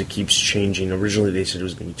down because it keeps changing. Originally, they said it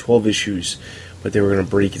was going to be 12 issues, but they were going to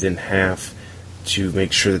break it in half to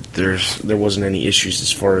make sure that there wasn't any issues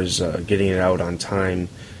as far as getting it out on time,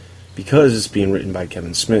 because it's being written by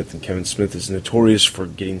Kevin Smith, and Kevin Smith is notorious for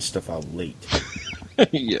getting stuff out late.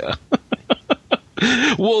 Yeah.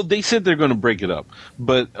 Well, they said they're going to break it up,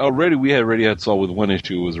 but we already had saw with 1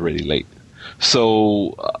 issue it was already late.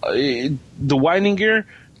 So the Widening Gear,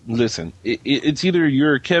 listen, it's either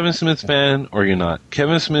you're a Kevin Smith fan or you're not.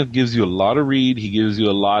 Kevin Smith gives you a lot to read. He gives you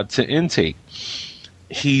a lot to intake.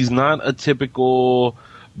 He's not a typical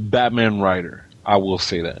Batman writer. I will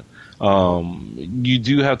say that. You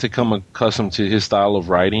do have to come accustomed to his style of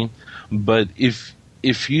writing, but if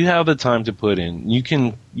you have the time to put in, you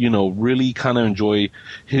can, really kind of enjoy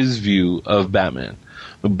his view of Batman.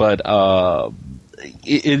 But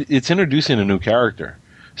it's introducing a new character.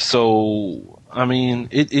 So, I mean,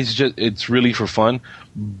 it's really for fun.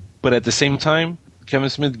 But at the same time, Kevin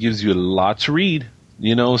Smith gives you a lot to read,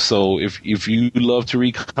 so if you love to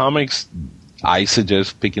read comics, I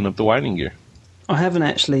suggest picking up the Widening Gear. I haven't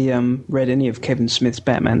actually read any of Kevin Smith's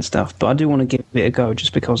Batman stuff, but I do want to give it a go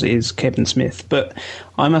just because it is Kevin Smith. But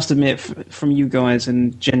I must admit, from you guys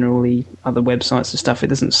and generally other websites and stuff, it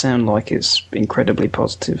doesn't sound like it's incredibly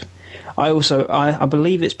positive. I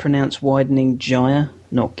believe it's pronounced Widening Gyre,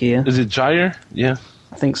 not Gear. Is it Gyre? Yeah.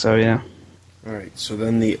 I think so, yeah. All right, so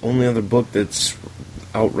then the only other book that's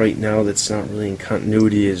out right now that's not really in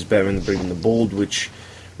continuity is Batman the Brave and the Bold, which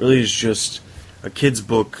really is just a kid's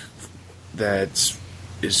book that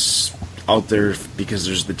is out there because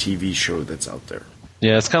there's the TV show that's out there.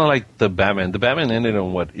 Yeah, it's kind of like the Batman. The Batman ended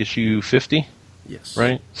on, issue 50? Yes.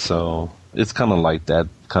 Right? So it's kind of like that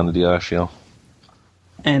kind of deal, I feel.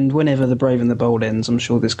 And whenever The Brave and the Bold ends, I'm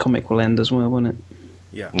sure this comic will end as well, won't it?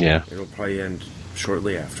 Yeah. It'll probably end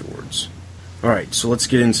shortly afterwards. All right, so let's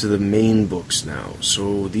get into the main books now.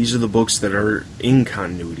 So these are the books that are in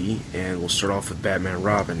continuity, and we'll start off with Batman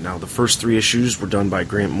Robin. Now, the first 3 issues were done by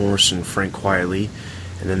Grant Morrison and Frank Quitely,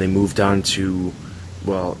 and then they moved on to,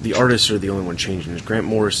 the artists are the only one changing. Grant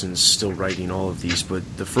Morrison's still writing all of these, but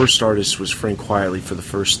the first artist was Frank Quitely for the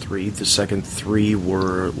first 3. The second 3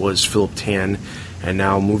 was Philip Tan, and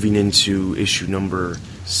now moving into issue number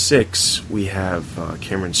 6, we have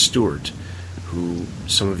Cameron Stewart, who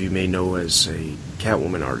some of you may know as a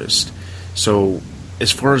Catwoman artist. So, as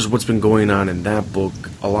far as what's been going on in that book,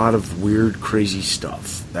 a lot of weird, crazy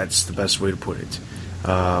stuff. That's the best way to put it.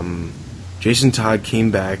 Jason Todd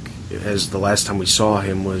came back, as the last time we saw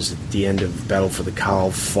him was at the end of Battle for the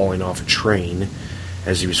Cowl, falling off a train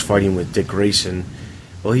as he was fighting with Dick Grayson.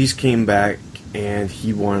 Well, he's came back, and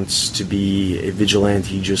he wants to be a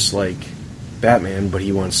vigilante just like Batman, but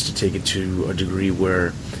he wants to take it to a degree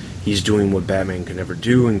where he's doing what Batman can never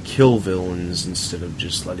do and kill villains instead of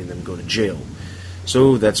just letting them go to jail.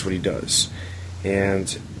 So that's what he does. And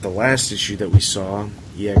the last issue that we saw,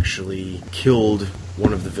 he actually killed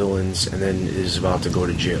one of the villains and then is about to go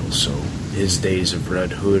to jail. So his days of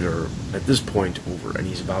Red Hood are at this point over, and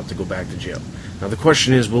he's about to go back to jail. Now the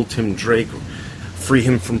question is, will Tim Drake free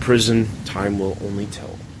him from prison? Time will only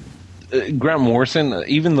tell. Grant Morrison,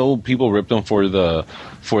 even though people ripped him for the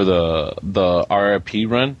RIP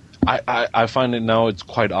run, I find it now it's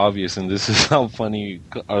quite obvious, and this is how funny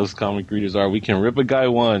us comic readers are. We can rip a guy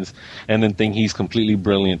once and then think he's completely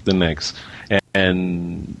brilliant the next.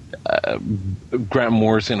 And Grant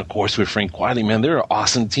Morrison, of course, with Frank Quitely, man, they're an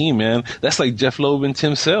awesome team, man. That's like Jeff Loeb and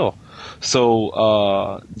Tim Sale.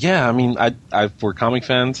 So, yeah, I mean, I for comic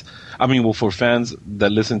fans, for fans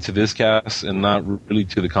that listen to this cast and not really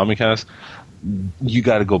to the comic cast, you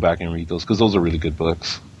got to go back and read those because those are really good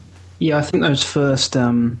books. Yeah, I think those first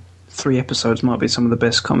 3 episodes might be some of the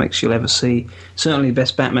best comics you'll ever see. Certainly the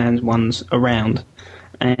best Batman ones around.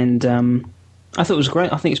 And I thought it was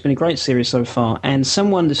great. I think it's been a great series so far. And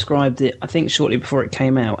someone described it, I think shortly before it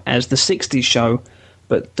came out, as the 60s show,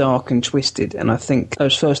 but dark and twisted. And I think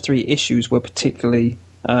those first 3 issues were particularly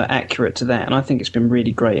accurate to that. And I think it's been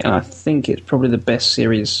really great. And I think it's probably the best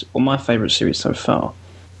series, or my favourite series so far.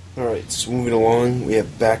 All right, so moving along, we have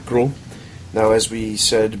Batgirl. Now, as we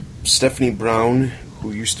said, Stephanie Brown,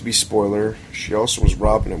 who used to be Spoiler, she also was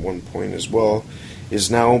Robin at one point as well,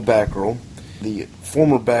 is now Batgirl. The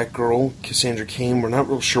former Batgirl, Cassandra Cain, we're not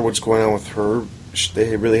real sure what's going on with her.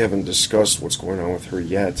 They really haven't discussed what's going on with her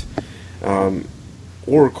yet.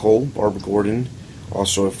 Oracle, Barbara Gordon,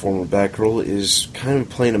 also a former Batgirl, is kind of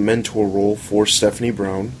playing a mentor role for Stephanie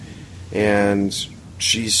Brown, and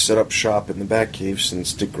she's set up shop in the Batcave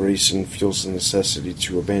since Dick Grayson feels the necessity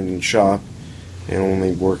to abandon shop and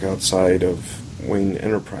only work outside of Wayne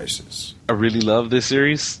Enterprises. I really love this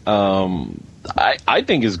series. I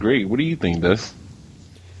think it's great. What do you think, Des?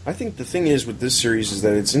 I think the thing is with this series is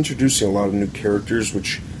that it's introducing a lot of new characters,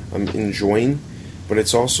 which I'm enjoying, but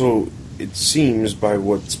it's also, it seems by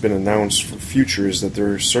what's been announced for future, is that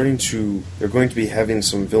they're going to be having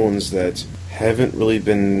some villains that haven't really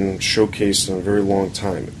been showcased in a very long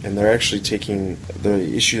time. And they're actually taking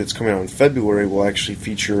the issue that's coming out in February will actually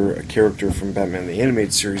feature a character from Batman the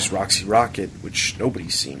Animated Series, Roxy Rocket, which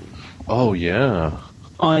nobody's seen. Oh, yeah.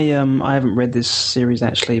 I haven't read this series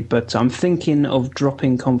actually, but I'm thinking of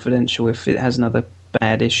dropping Confidential if it has another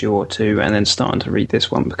bad issue or 2 and then starting to read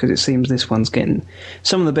this one because it seems this one's getting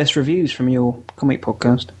some of the best reviews from your comic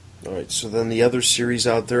podcast. Alright, so then the other series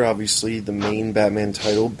out there, obviously the main Batman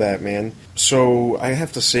title, Batman. So I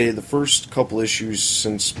have to say the first couple issues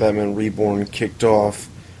since Batman Reborn kicked off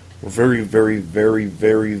were very, very, very,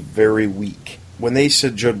 very, very weak. When they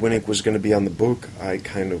said Judd Winnick was going to be on the book, I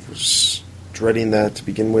kind of was dreading that to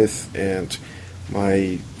begin with, and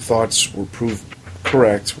my thoughts were proved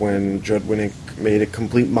correct when Judd Winnick made a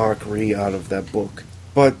complete mockery out of that book.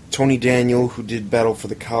 But Tony Daniel, who did Battle for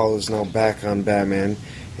the Cowl, is now back on Batman,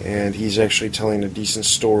 and he's actually telling a decent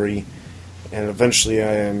story, and eventually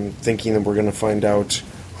I am thinking that we're going to find out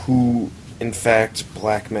who, in fact,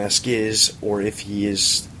 Black Mask is, or if he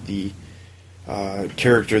is the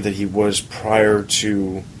character that he was prior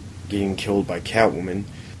to getting killed by Catwoman.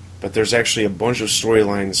 But there's actually a bunch of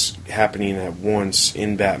storylines happening at once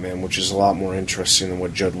in Batman, which is a lot more interesting than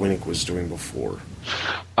what Judd Winnick was doing before.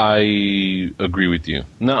 I agree with you.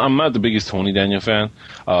 No, I'm not the biggest Tony Daniel fan.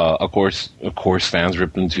 Of course, fans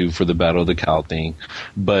ripped him too for the Battle of the Cowl thing,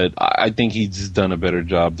 but I think he's done a better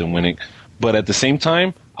job than Winnick. But at the same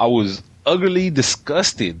time, I was utterly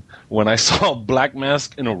disgusted when I saw Black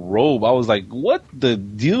Mask in a robe. I was like, what the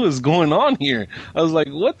deal is going on here? I was like,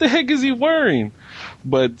 what the heck is he wearing?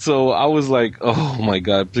 But so I was like, oh my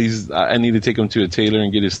God, please, I need to take him to a tailor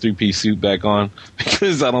and get his 3-piece suit back on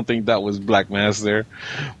because I don't think that was Black Mask there.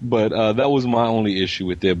 But that was my only issue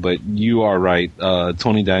with it. But you are right.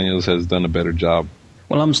 Tony Daniels has done a better job.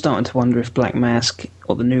 Well, I'm starting to wonder if Black Mask,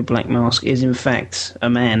 or the new Black Mask, is in fact a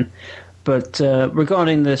man. But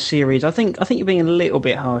regarding the series, I think you're being a little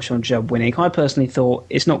bit harsh on Judd Winnick. I personally thought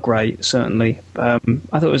it's not great, certainly. I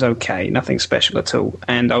thought it was okay, nothing special at all,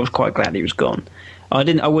 and I was quite glad he was gone.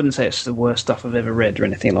 I wouldn't say it's the worst stuff I've ever read or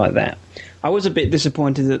anything like that. I was a bit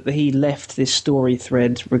disappointed that he left this story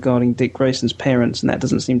thread regarding Dick Grayson's parents, and that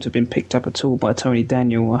doesn't seem to have been picked up at all by Tony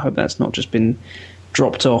Daniel. I hope that's not just been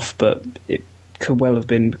dropped off, but it could well have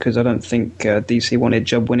been because I don't think DC wanted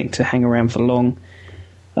Judd Winnick to hang around for long.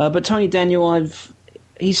 But Tony Daniel,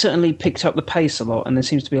 he's certainly picked up the pace a lot, and there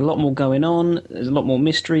seems to be a lot more going on. There's a lot more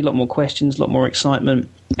mystery, a lot more questions, a lot more excitement,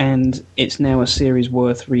 and it's now a series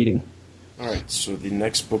worth reading. Alright, so the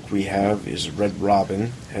next book we have is Red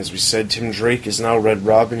Robin. As we said, Tim Drake is now Red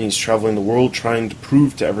Robin. He's traveling the world trying to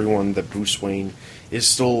prove to everyone that Bruce Wayne is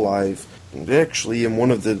still alive. And actually, in one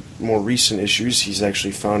of the more recent issues, he's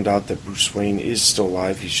actually found out that Bruce Wayne is still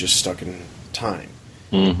alive. He's just stuck in time.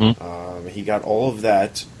 Mm-hmm. He got all of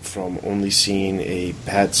that from only seeing a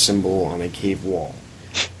bat symbol on a cave wall.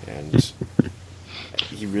 And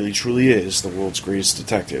he really truly is the world's greatest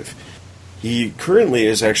detective. He currently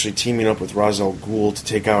is actually teaming up with Ra's al Ghul to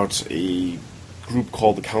take out a group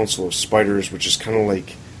called the Council of Spiders, which is kind of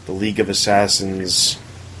like the League of Assassins'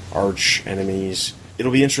 arch enemies.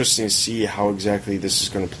 It'll be interesting to see how exactly this is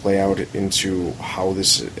going to play out into how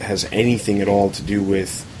this has anything at all to do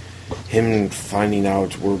with him finding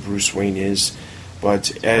out where Bruce Wayne is.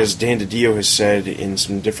 But as Dan DiDio has said in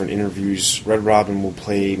some different interviews, Red Robin will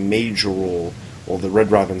play a major role, well, the Red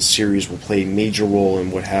Robin series will play a major role in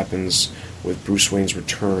what happens with Bruce Wayne's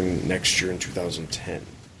return next year in 2010.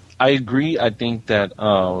 I agree. I think that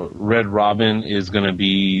Red Robin is going to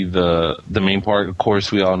be the main part. Of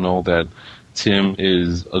course, we all know that Tim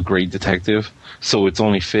is a great detective, so it's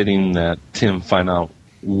only fitting that Tim find out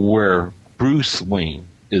where Bruce Wayne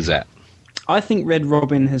is at. I think Red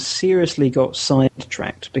Robin has seriously got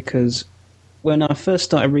sidetracked, because when I first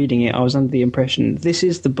started reading it, I was under the impression this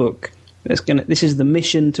is the book this is the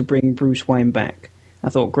mission to bring Bruce Wayne back. I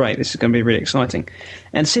thought, great, this is going to be really exciting.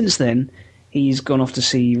 And since then, he's gone off to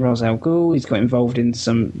see Ra's al Ghul. He's got involved in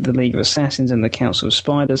the League of Assassins and the Council of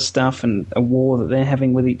Spiders stuff, and a war that they're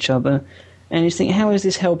having with each other. And you think, how is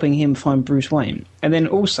this helping him find Bruce Wayne? And then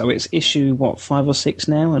also, it's issue, 5 or 6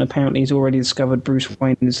 now, and apparently he's already discovered Bruce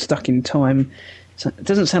Wayne is stuck in time. So it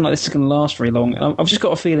doesn't sound like this is going to last very long. I've just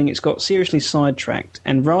got a feeling it's got seriously sidetracked,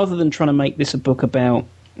 and rather than trying to make this a book about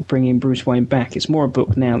bringing Bruce Wayne back, it's more a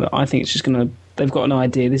book now that I think it's just going to... They've got an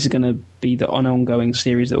idea, this is going to be an ongoing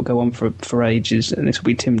series that will go on for ages, and this will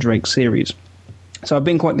be Tim Drake's series. So I've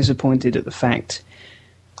been quite disappointed at the fact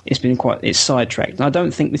it's sidetracked. And I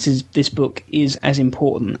don't think this book is as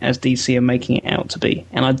important as DC are making it out to be.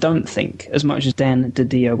 And I don't think, as much as Dan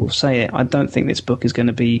DiDio will say it, I don't think this book is going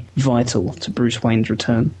to be vital to Bruce Wayne's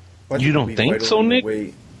return. You don't think so, Nick?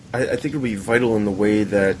 I think it'll be vital in the way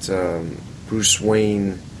that Bruce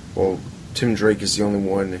Wayne, Tim Drake is the only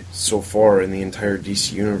one so far in the entire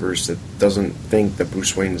DC universe that doesn't think that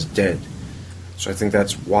Bruce Wayne is dead. So I think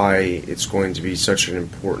that's why it's going to be such an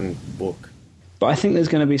important book. But I think there's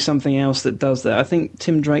going to be something else that does that. I think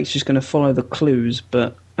Tim Drake's just going to follow the clues,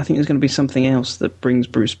 but I think there's going to be something else that brings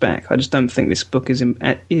Bruce back. I just don't think this book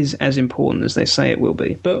is as important as they say it will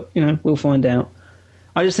be. But, we'll find out.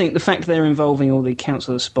 I just think the fact they're involving all the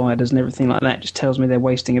Council of Spiders and everything like that just tells me they're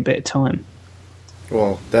wasting a bit of time.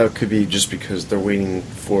 Well, that could be just because they're waiting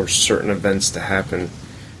for certain events to happen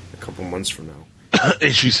a couple months from now.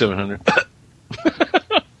 Issue 700.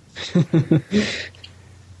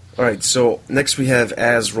 Alright, so next we have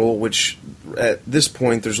Azrael, which at this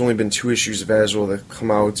point there's only been 2 issues of Azrael that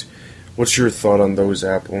come out. What's your thought on those,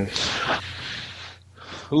 Apple?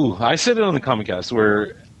 Ooh, I said it on the Comic Cast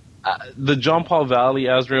where the John Paul Valley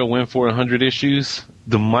Azrael went for 100 issues.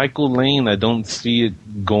 The Michael Lane, I don't see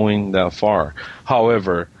it going that far.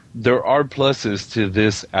 However, there are pluses to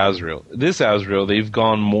this Azrael. This Azrael, they've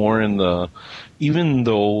gone more in the... Even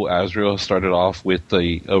though Azrael started off with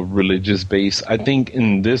a religious base, I think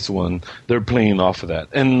in this one they're playing off of that,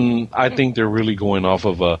 and I think they're really going off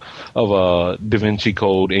of a Da Vinci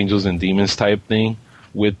Code, Angels and Demons type thing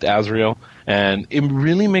with Azrael, and it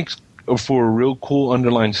really makes for a real cool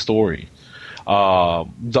underlying story.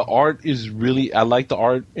 The art is really, I like the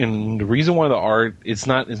art, and the reason why the art it's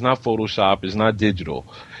not Photoshop, it's not digital.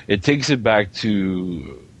 It takes it back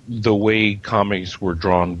to the way comics were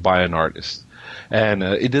drawn by an artist. And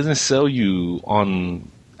it doesn't sell you on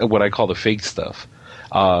what I call the fake stuff.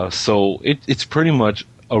 So it's pretty much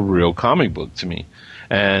a real comic book to me.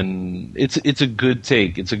 And it's a good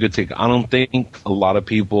take. It's a good take. I don't think a lot of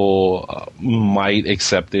people might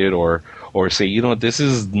accept it or say, this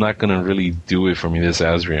is not going to really do it for me, this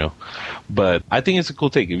Azrael. But I think it's a cool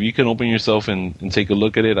take. If you can open yourself and take a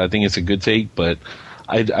look at it, I think it's a good take. But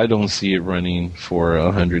I don't see it running for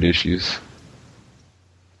 100 issues.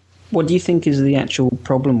 What do you think is the actual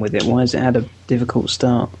problem with it? Why has it had a difficult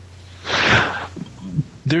start?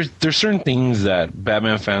 There's certain things that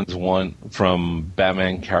Batman fans want from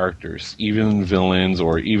Batman characters, even villains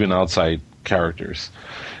or even outside characters.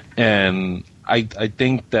 And I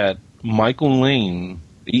think that Michael Lane,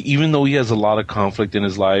 even though he has a lot of conflict in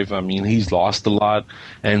his life, I mean, he's lost a lot,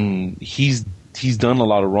 and he's he's done a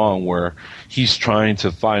lot of wrong where he's trying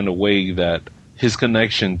to find a way that his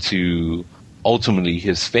connection to ultimately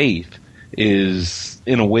his faith is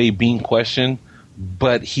in a way being questioned,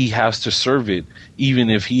 but he has to serve it even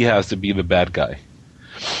if he has to be the bad guy.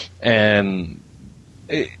 And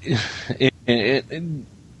to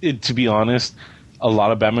be honest, a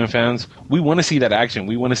lot of Batman fans, we want to see that action.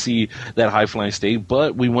 We want to see that high-flying state,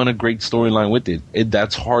 but we want a great storyline with it.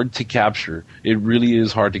 That's hard to capture. It really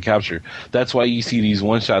is hard to capture. That's why you see these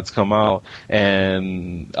one-shots come out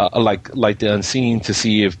and like the Unseen to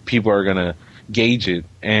see if people are going to gauge it,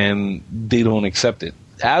 and they don't accept it.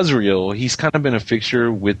 Azrael, he's kind of been a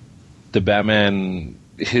fixture with the Batman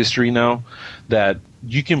history now that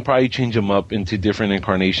you can probably change him up into different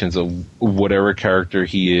incarnations of whatever character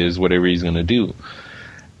he is, whatever he's going to do.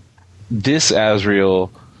 This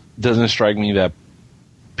Azrael doesn't strike me that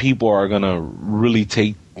people are going to really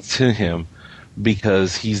take to him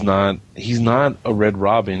because he's not a Red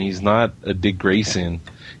Robin. He's not a Dick Grayson.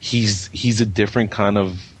 He's a different kind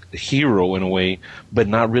of hero in a way, but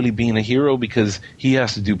not really being a hero because he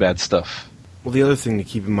has to do bad stuff. Well, the other thing to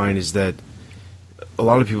keep in mind is that a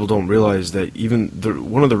lot of people don't realize that even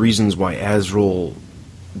one of the reasons why Azrael,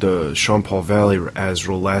 the Sean Paul Valley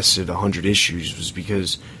Azrael, lasted 100 issues was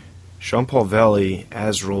because Sean Paul Valley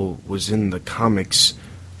Azrael was in the comics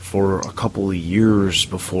for a couple of years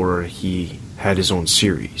before he had his own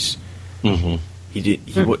series. Mm-hmm.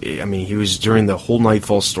 He was during the whole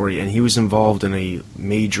Nightfall story, and he was involved in a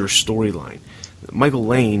major storyline. Michael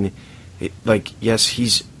Lane, yes,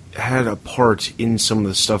 he's had a part in some of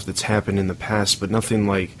the stuff that's happened in the past, but nothing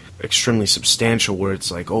like extremely substantial where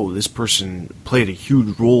it's like, oh, this person played a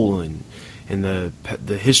huge role in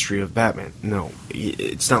the history of Batman. No,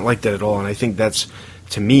 it's not like that at all, and I think that's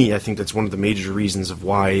one of the major reasons of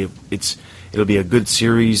why it'll be a good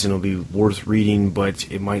series and it'll be worth reading, but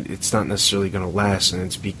it's not necessarily going to last, and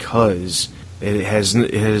it's because it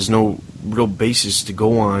has no real basis to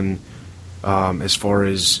go on as far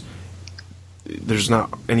as there's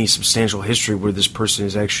not any substantial history where this person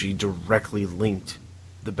is actually directly linked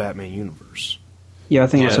the Batman universe. Yeah, I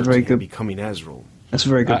think that's a very good becoming Azrael. That's a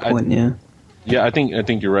very good point. Yeah, I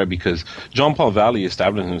think you're right because John Paul Valley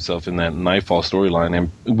established himself in that Nightfall storyline,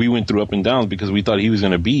 and we went through up and downs because we thought he was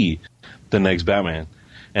going to be the next Batman,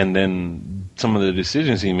 and then some of the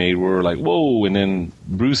decisions he made were like, whoa, and then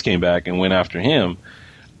Bruce came back and went after him.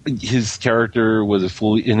 His character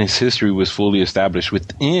in his history was fully established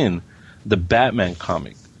within the Batman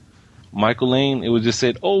comic. Michael Lane, it was just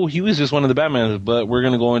said, oh, he was just one of the Batmans, but we're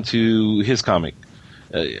going to go into his comic.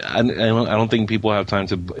 I don't think people have time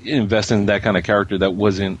to invest in that kind of character that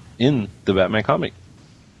wasn't in the Batman comic.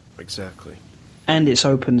 Exactly. And it's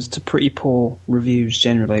opened to pretty poor reviews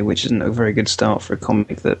generally, which isn't a very good start for a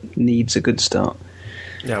comic that needs a good start.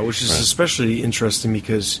 Yeah, which is especially interesting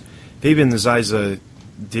because Fabian Nicieza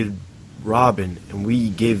did Robin, and we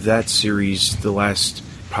gave that series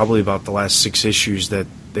probably about the last 6 issues that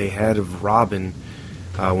they had of Robin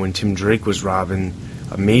when Tim Drake was Robin.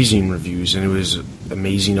 Amazing reviews, and it was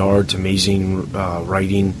amazing art, amazing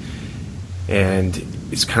writing, and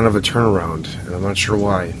it's kind of a turnaround, and I'm not sure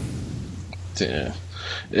why. Yeah,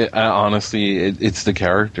 honestly, it's the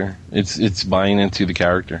character. It's buying into the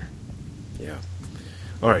character. Yeah.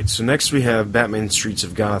 All right. So next we have Batman: Streets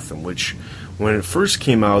of Gotham, which, when it first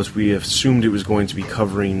came out, we assumed it was going to be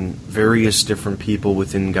covering various different people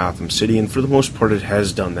within Gotham City, and for the most part, it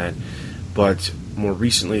has done that. But more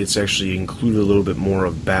recently, it's actually included a little bit more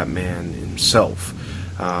of Batman himself.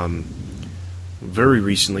 Very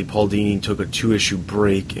recently, Paul Dini took a 2-issue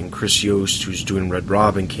break, and Chris Yost, who's doing Red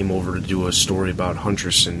Robin, came over to do a story about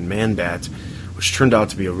Huntress and Man-Bat, which turned out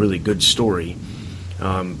to be a really good story.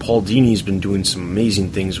 Paul Dini's been doing some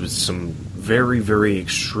amazing things with some very, very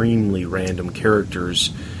extremely random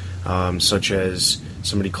characters, such as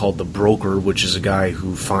somebody called the Broker, which is a guy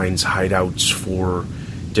who finds hideouts for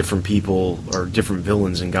different people or different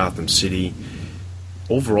villains in Gotham City.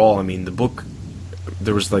 Overall, I mean, the book,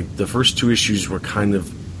 there was the first 2 issues were kind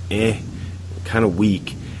of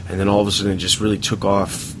weak, and then all of a sudden it just really took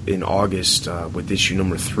off in August with issue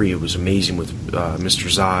number 3. It was amazing with Mr.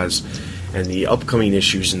 Zaz, and the upcoming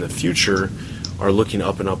issues in the future are looking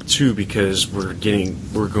up and up too, because we're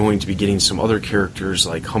going to be getting some other characters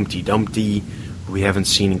like Humpty Dumpty, who we haven't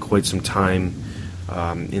seen in quite some time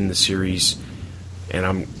in the series.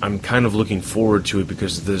 And I'm kind of looking forward to it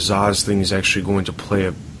because the Zaz thing is actually going to play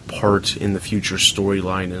a part in the future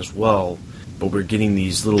storyline as well. But we're getting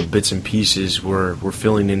these little bits and pieces where we're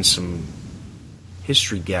filling in some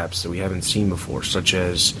history gaps that we haven't seen before, such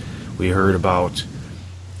as we heard about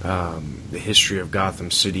the history of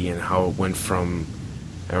Gotham City and how it went from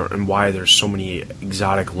and why there's so many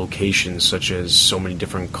exotic locations, such as so many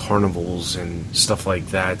different carnivals and stuff like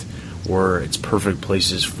that, where it's perfect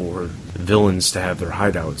places for villains to have their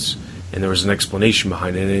hideouts. And there was an explanation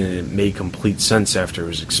behind it, and it made complete sense after it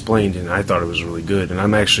was explained, and I thought it was really good. And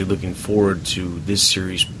I'm actually looking forward to this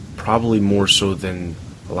series probably more so than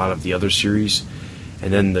a lot of the other series.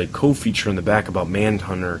 And then the co-feature in the back about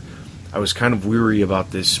Manhunter, I was kind of weary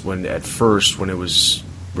about this when it was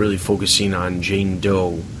really focusing on Jane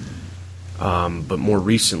Doe. But more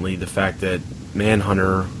recently, the fact that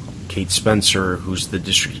Manhunter, Kate Spencer, who's the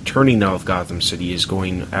district attorney now of Gotham City, is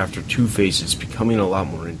going after Two-Face, it's becoming a lot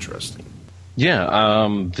more interesting. Yeah,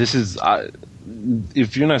 this is...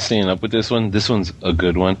 if you're not staying up with this one's a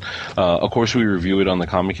good one. Of course, we review it on the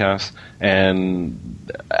Comic-Cast, and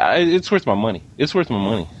it's worth my money. It's worth my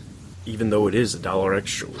money. Even though it is $1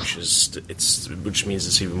 extra, which means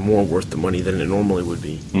it's even more worth the money than it normally would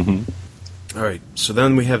be. Mm-hmm. All right, so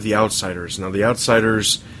then we have The Outsiders. Now, The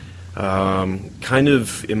Outsiders kind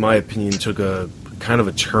of, in my opinion, took a kind of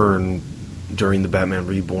a turn during the Batman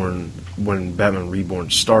Reborn, when Batman Reborn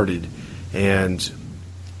started, and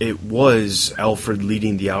it was Alfred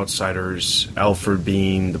leading the Outsiders, Alfred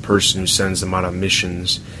being the person who sends them out on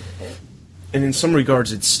missions. And in some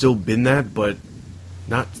regards, it's still been that, but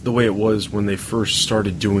not the way it was when they first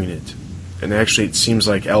started doing it. And actually, it seems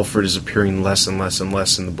like Alfred is appearing less and less and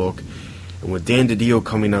less in the book. And with Dan DiDio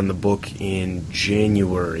coming on the book in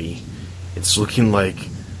January, it's looking like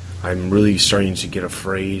I'm really starting to get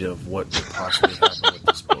afraid of what could possibly happen with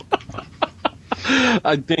this book.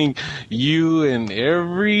 I think you and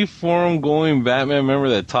every forum-going Batman member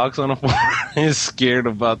that talks on a forum is scared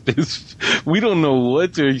about this. We don't know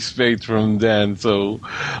what to expect from Dan, so,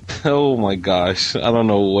 oh my gosh, I don't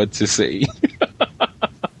know what to say.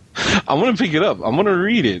 I'm going to pick it up. I'm going to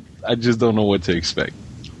read it. I just don't know what to expect.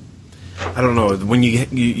 I don't know. When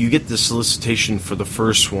you get the solicitation for the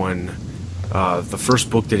first one, the first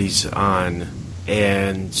book that he's on,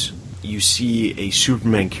 and you see a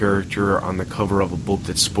Superman character on the cover of a book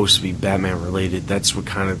that's supposed to be Batman related, that's what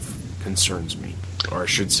kind of concerns me. Or I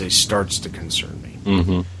should say starts to concern me.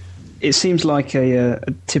 Mm-hmm. It seems like a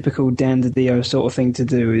typical Dan DiDio sort of thing to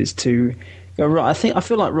do, is to go, right, I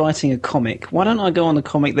feel like writing a comic. Why don't I go on a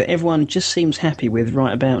comic that everyone just seems happy with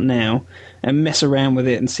right about now and mess around with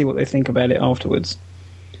it and see what they think about it afterwards?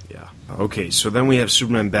 Yeah. Okay, so then we have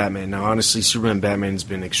Superman Batman. Now, honestly, Superman Batman's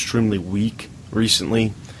been extremely weak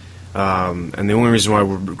recently. And the only reason why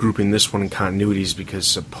we're grouping this one in continuity is because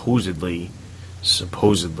supposedly,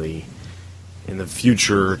 in the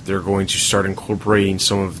future, they're going to start incorporating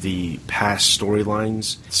some of the past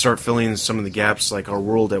storylines, start filling in some of the gaps, like Our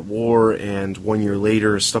World at War and 1 Year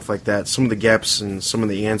Later, stuff like that. Some of the gaps and some of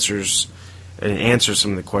the answers, and answer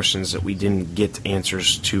some of the questions that we didn't get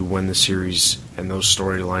answers to when the series and those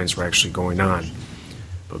storylines were actually going on.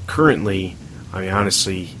 But currently, I mean,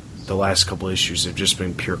 honestly, the last couple issues have just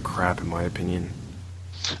been pure crap, in my opinion.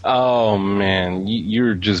 Oh man,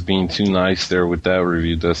 you're just being too nice there with that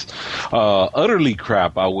review. This utterly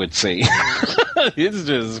crap, I would say. It's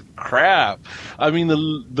just crap. I mean,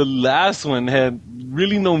 the last one had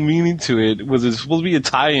really no meaning to it. It was supposed to be a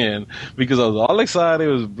tie-in because I was all excited.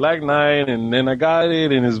 It was Black Knight, and then I got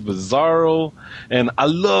it, and it's Bizarro, and I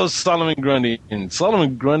love Solomon Grundy, and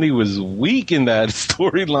Solomon Grundy was weak in that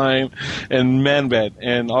storyline, and Man-Bat,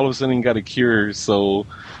 and all of a sudden he got a cure. So,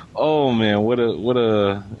 oh man,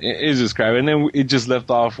 it's just crap. And then it just left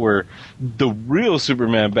off where the real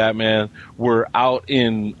Superman, Batman were out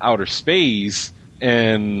in outer space,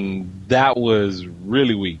 and that was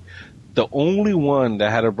really weak. The only one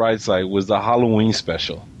that had a bright side was the Halloween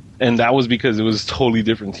special, and that was because it was totally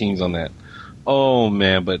different teams on that. Oh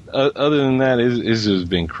man, but other than that, it's just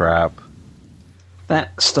been crap.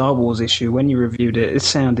 That Star Wars issue, when you reviewed it, it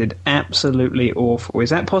sounded absolutely awful. Is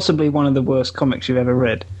that possibly one of the worst comics you've ever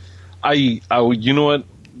read? You know what?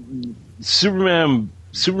 Superman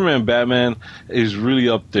Batman is really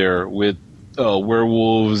up there with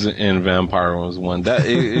werewolves and vampire was one. That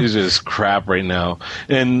is just crap right now.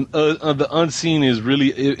 And the Unseen is really,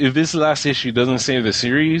 if this last issue doesn't save the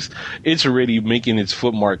series, it's already making its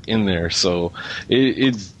footmark in there. So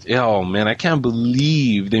it's oh man, I can't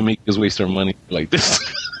believe they make us waste our money like this.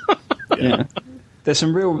 Yeah. There's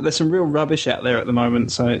some real rubbish out there at the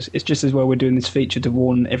moment, so it's just as well we're doing this feature to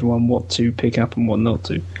warn everyone what to pick up and what not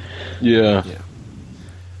to. Yeah.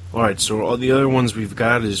 All right, so all the other ones we've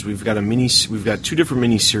got two different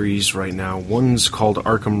miniseries right now. One's called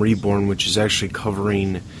Arkham Reborn, which is actually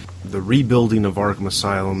covering the rebuilding of Arkham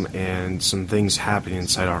Asylum and some things happening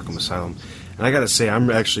inside Arkham Asylum. And I got to say, I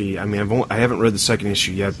haven't read the second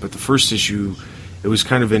issue yet, but the first issue, it was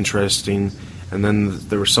kind of interesting. And then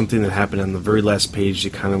there was something that happened on the very last page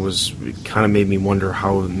that kind of made me wonder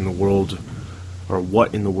how in the world, or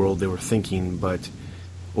what in the world they were thinking. But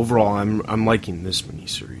overall, I'm liking this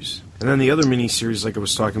miniseries. And then the other miniseries, like I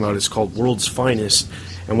was talking about, is called World's Finest.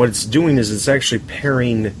 And what it's doing is it's actually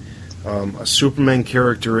pairing a Superman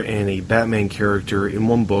character and a Batman character in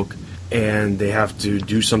one book, and they have to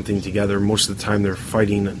do something together. Most of the time they're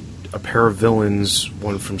fighting a pair of villains,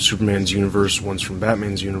 one from Superman's universe, one's from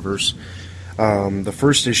Batman's universe. The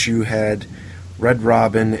first issue had Red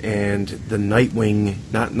Robin and the Nightwing,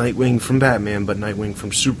 not Nightwing from Batman, but Nightwing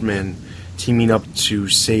from Superman, teaming up to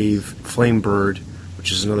save Flamebird,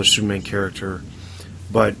 which is another Superman character.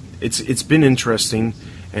 But it's been interesting,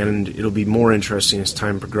 and it'll be more interesting as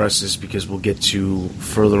time progresses because we'll get to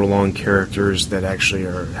further along characters that actually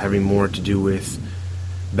are having more to do with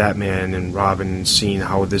Batman and Robin, and seeing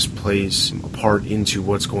how this plays a part into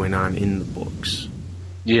what's going on in the books.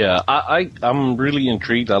 Yeah, I'm really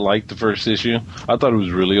intrigued. I liked the first issue. I thought it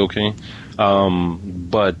was really okay.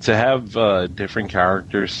 But to have different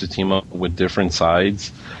characters to team up with different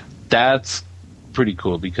sides, that's pretty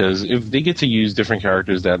cool, because if they get to use different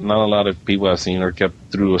characters that not a lot of people have seen or kept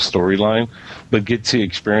through a storyline, but get to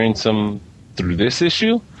experience them through this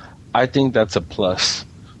issue, I think that's a plus.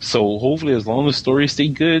 So hopefully, as long as stories stay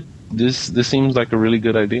good, this seems like a really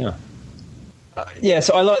good idea.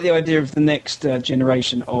 So I like the idea of the next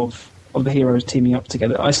generation of the heroes teaming up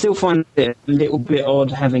together. I still find it a little bit odd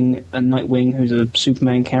having a Nightwing who's a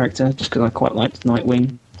Superman character, just because I quite liked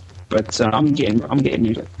Nightwing. But I'm getting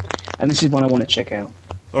used to it, and this is one I want to check out.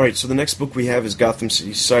 Alright, so the next book we have is Gotham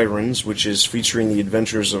City Sirens, which is featuring the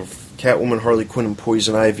adventures of Catwoman, Harley Quinn, and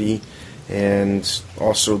Poison Ivy, and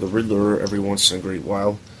also the Riddler every once in a great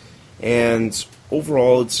while. And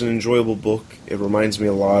overall, it's an enjoyable book. It reminds me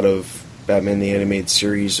a lot of Batman the Animated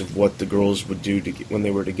Series, of what the girls would do when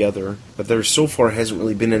they were together. But there so far hasn't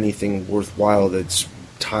really been anything worthwhile that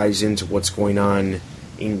ties into what's going on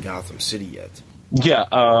in Gotham City yet. Yeah,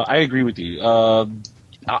 I agree with you.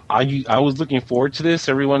 I was looking forward to this.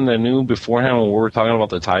 Everyone that knew beforehand when we were talking about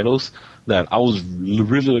the titles, that I was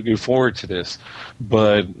really looking forward to this.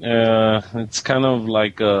 But it's kind of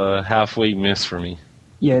like a halfway miss for me.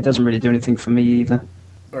 Yeah, it doesn't really do anything for me either.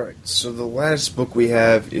 Alright, so the last book we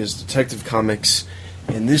have is Detective Comics,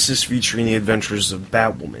 and this is featuring the adventures of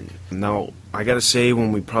Batwoman. Now, I gotta say,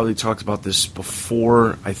 when we probably talked about this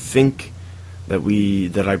before, I think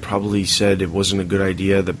that I probably said it wasn't a good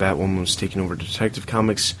idea that Batwoman was taking over Detective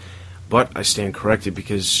Comics, but I stand corrected,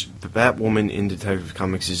 because the Batwoman in Detective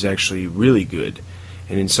Comics is actually really good,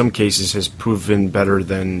 and in some cases has proven better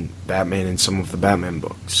than Batman in some of the Batman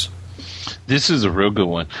books. This is a real good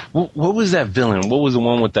one. What was that villain? What was the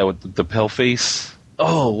one with the pale face?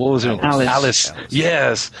 Oh, what was it? Alice.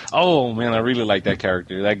 Yes. Oh, man, I really like that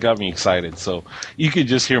character. That got me excited. So you could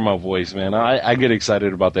just hear my voice, man. I get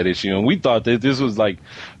excited about that issue. And we thought that this was like,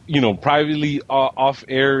 privately off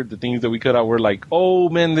air, the things that we cut out were like, oh,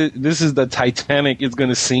 man, this is the Titanic. It's going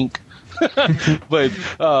to sink. But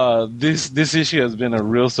this issue has been a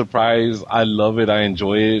real surprise. I love it. I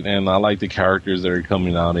enjoy it, and I like the characters that are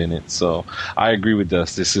coming out in it. So I agree with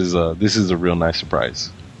Dust. This is a real nice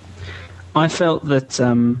surprise. I felt that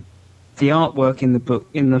the artwork in the book,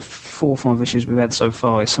 in the 4 or 5 issues we've had so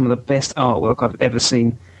far, is some of the best artwork I've ever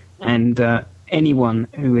seen. And anyone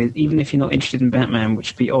who is, even if you're not interested in Batman,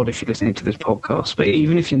 which would be odd if you're listening to this podcast, but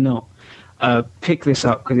even if you're not, pick this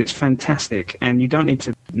up, because it's fantastic, and you don't need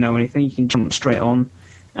to know anything. You can jump straight on,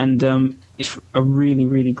 and it's a really,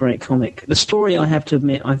 really great comic. The story, I have to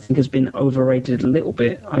admit, I think has been overrated a little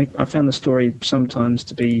bit. I found the story sometimes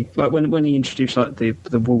to be like when he introduced like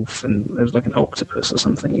the wolf and there was like an octopus or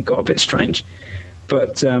something. It got a bit strange,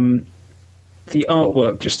 but the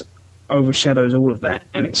artwork just overshadows all of that,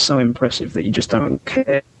 and it's so impressive that you just don't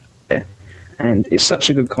care. And it's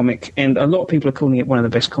such a good comic, and a lot of people are calling it one of the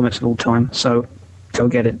best comics of all time, so go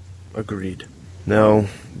get it. Agreed. Now,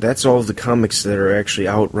 that's all of the comics that are actually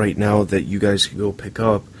out right now that you guys can go pick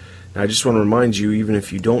up. Now, I just want to remind you, even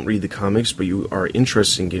if you don't read the comics, but you are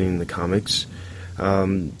interested in getting the comics,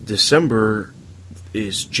 December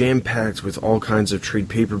is jam-packed with all kinds of trade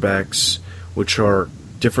paperbacks, which are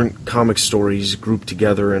different comic stories grouped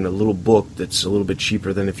together in a little book that's a little bit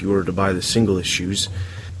cheaper than if you were to buy the single issues.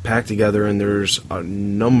 Packed together, and there's a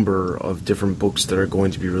number of different books that are going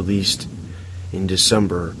to be released in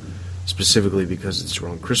December, specifically because it's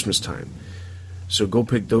around Christmas time. So go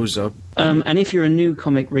pick those up. And if you're a new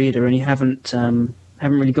comic reader and you haven't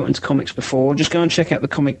really got into comics before, just go and check out the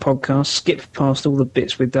Comic Podcast. Skip past all the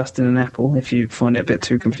bits with Dustin and Apple if you find it a bit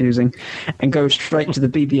too confusing, and go straight to the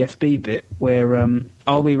BBFB bit where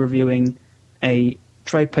I'll be reviewing a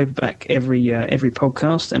trade paperback every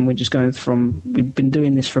podcast, and we're just going from. We've been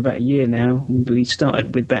doing this for about a year now. We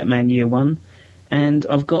started with Batman Year One, and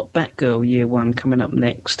I've got Batgirl Year One coming up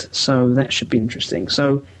next, so that should be interesting.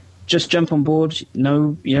 So just jump on board.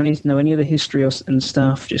 No, you don't need to know any of the history and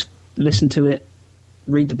stuff. Just listen to it,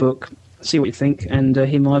 read the book, see what you think, and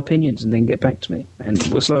hear my opinions, and then get back to me. And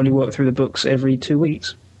we'll slowly work through the books every 2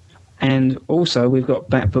 weeks. And also, we've got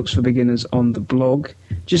Bat Books for Beginners on the blog.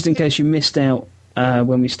 Just in case you missed out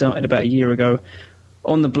when we started about a year ago,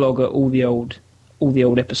 on the blog are all the old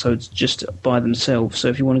episodes just by themselves. So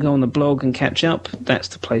if you want to go on the blog and catch up, that's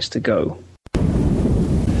the place to go.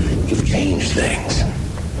 You've changed things.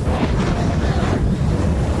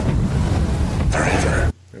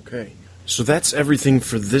 Forever. Okay. So that's everything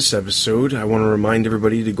for this episode. I want to remind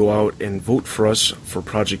everybody to go out and vote for us for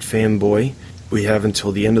Project Fanboy. We have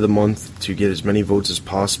until the end of the month to get as many votes as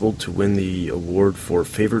possible to win the award for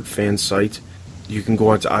Favorite Fan Site. You can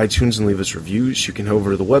go out to iTunes and leave us reviews. You can head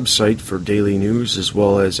over to the website for daily news as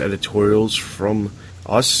well as editorials from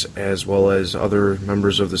us as well as other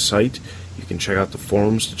members of the site. You can check out the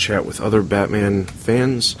forums to chat with other Batman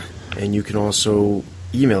fans. And you can also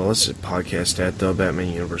email us at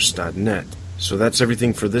podcast@thebatmanuniverse.net. So that's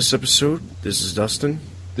everything for this episode. This is Dustin.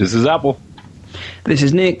 This is Apple. This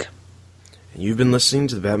is Nick. And you've been listening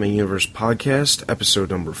to the Batman Universe Podcast, episode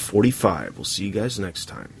number 45. We'll see you guys next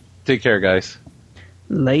time. Take care, guys.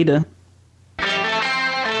 Later.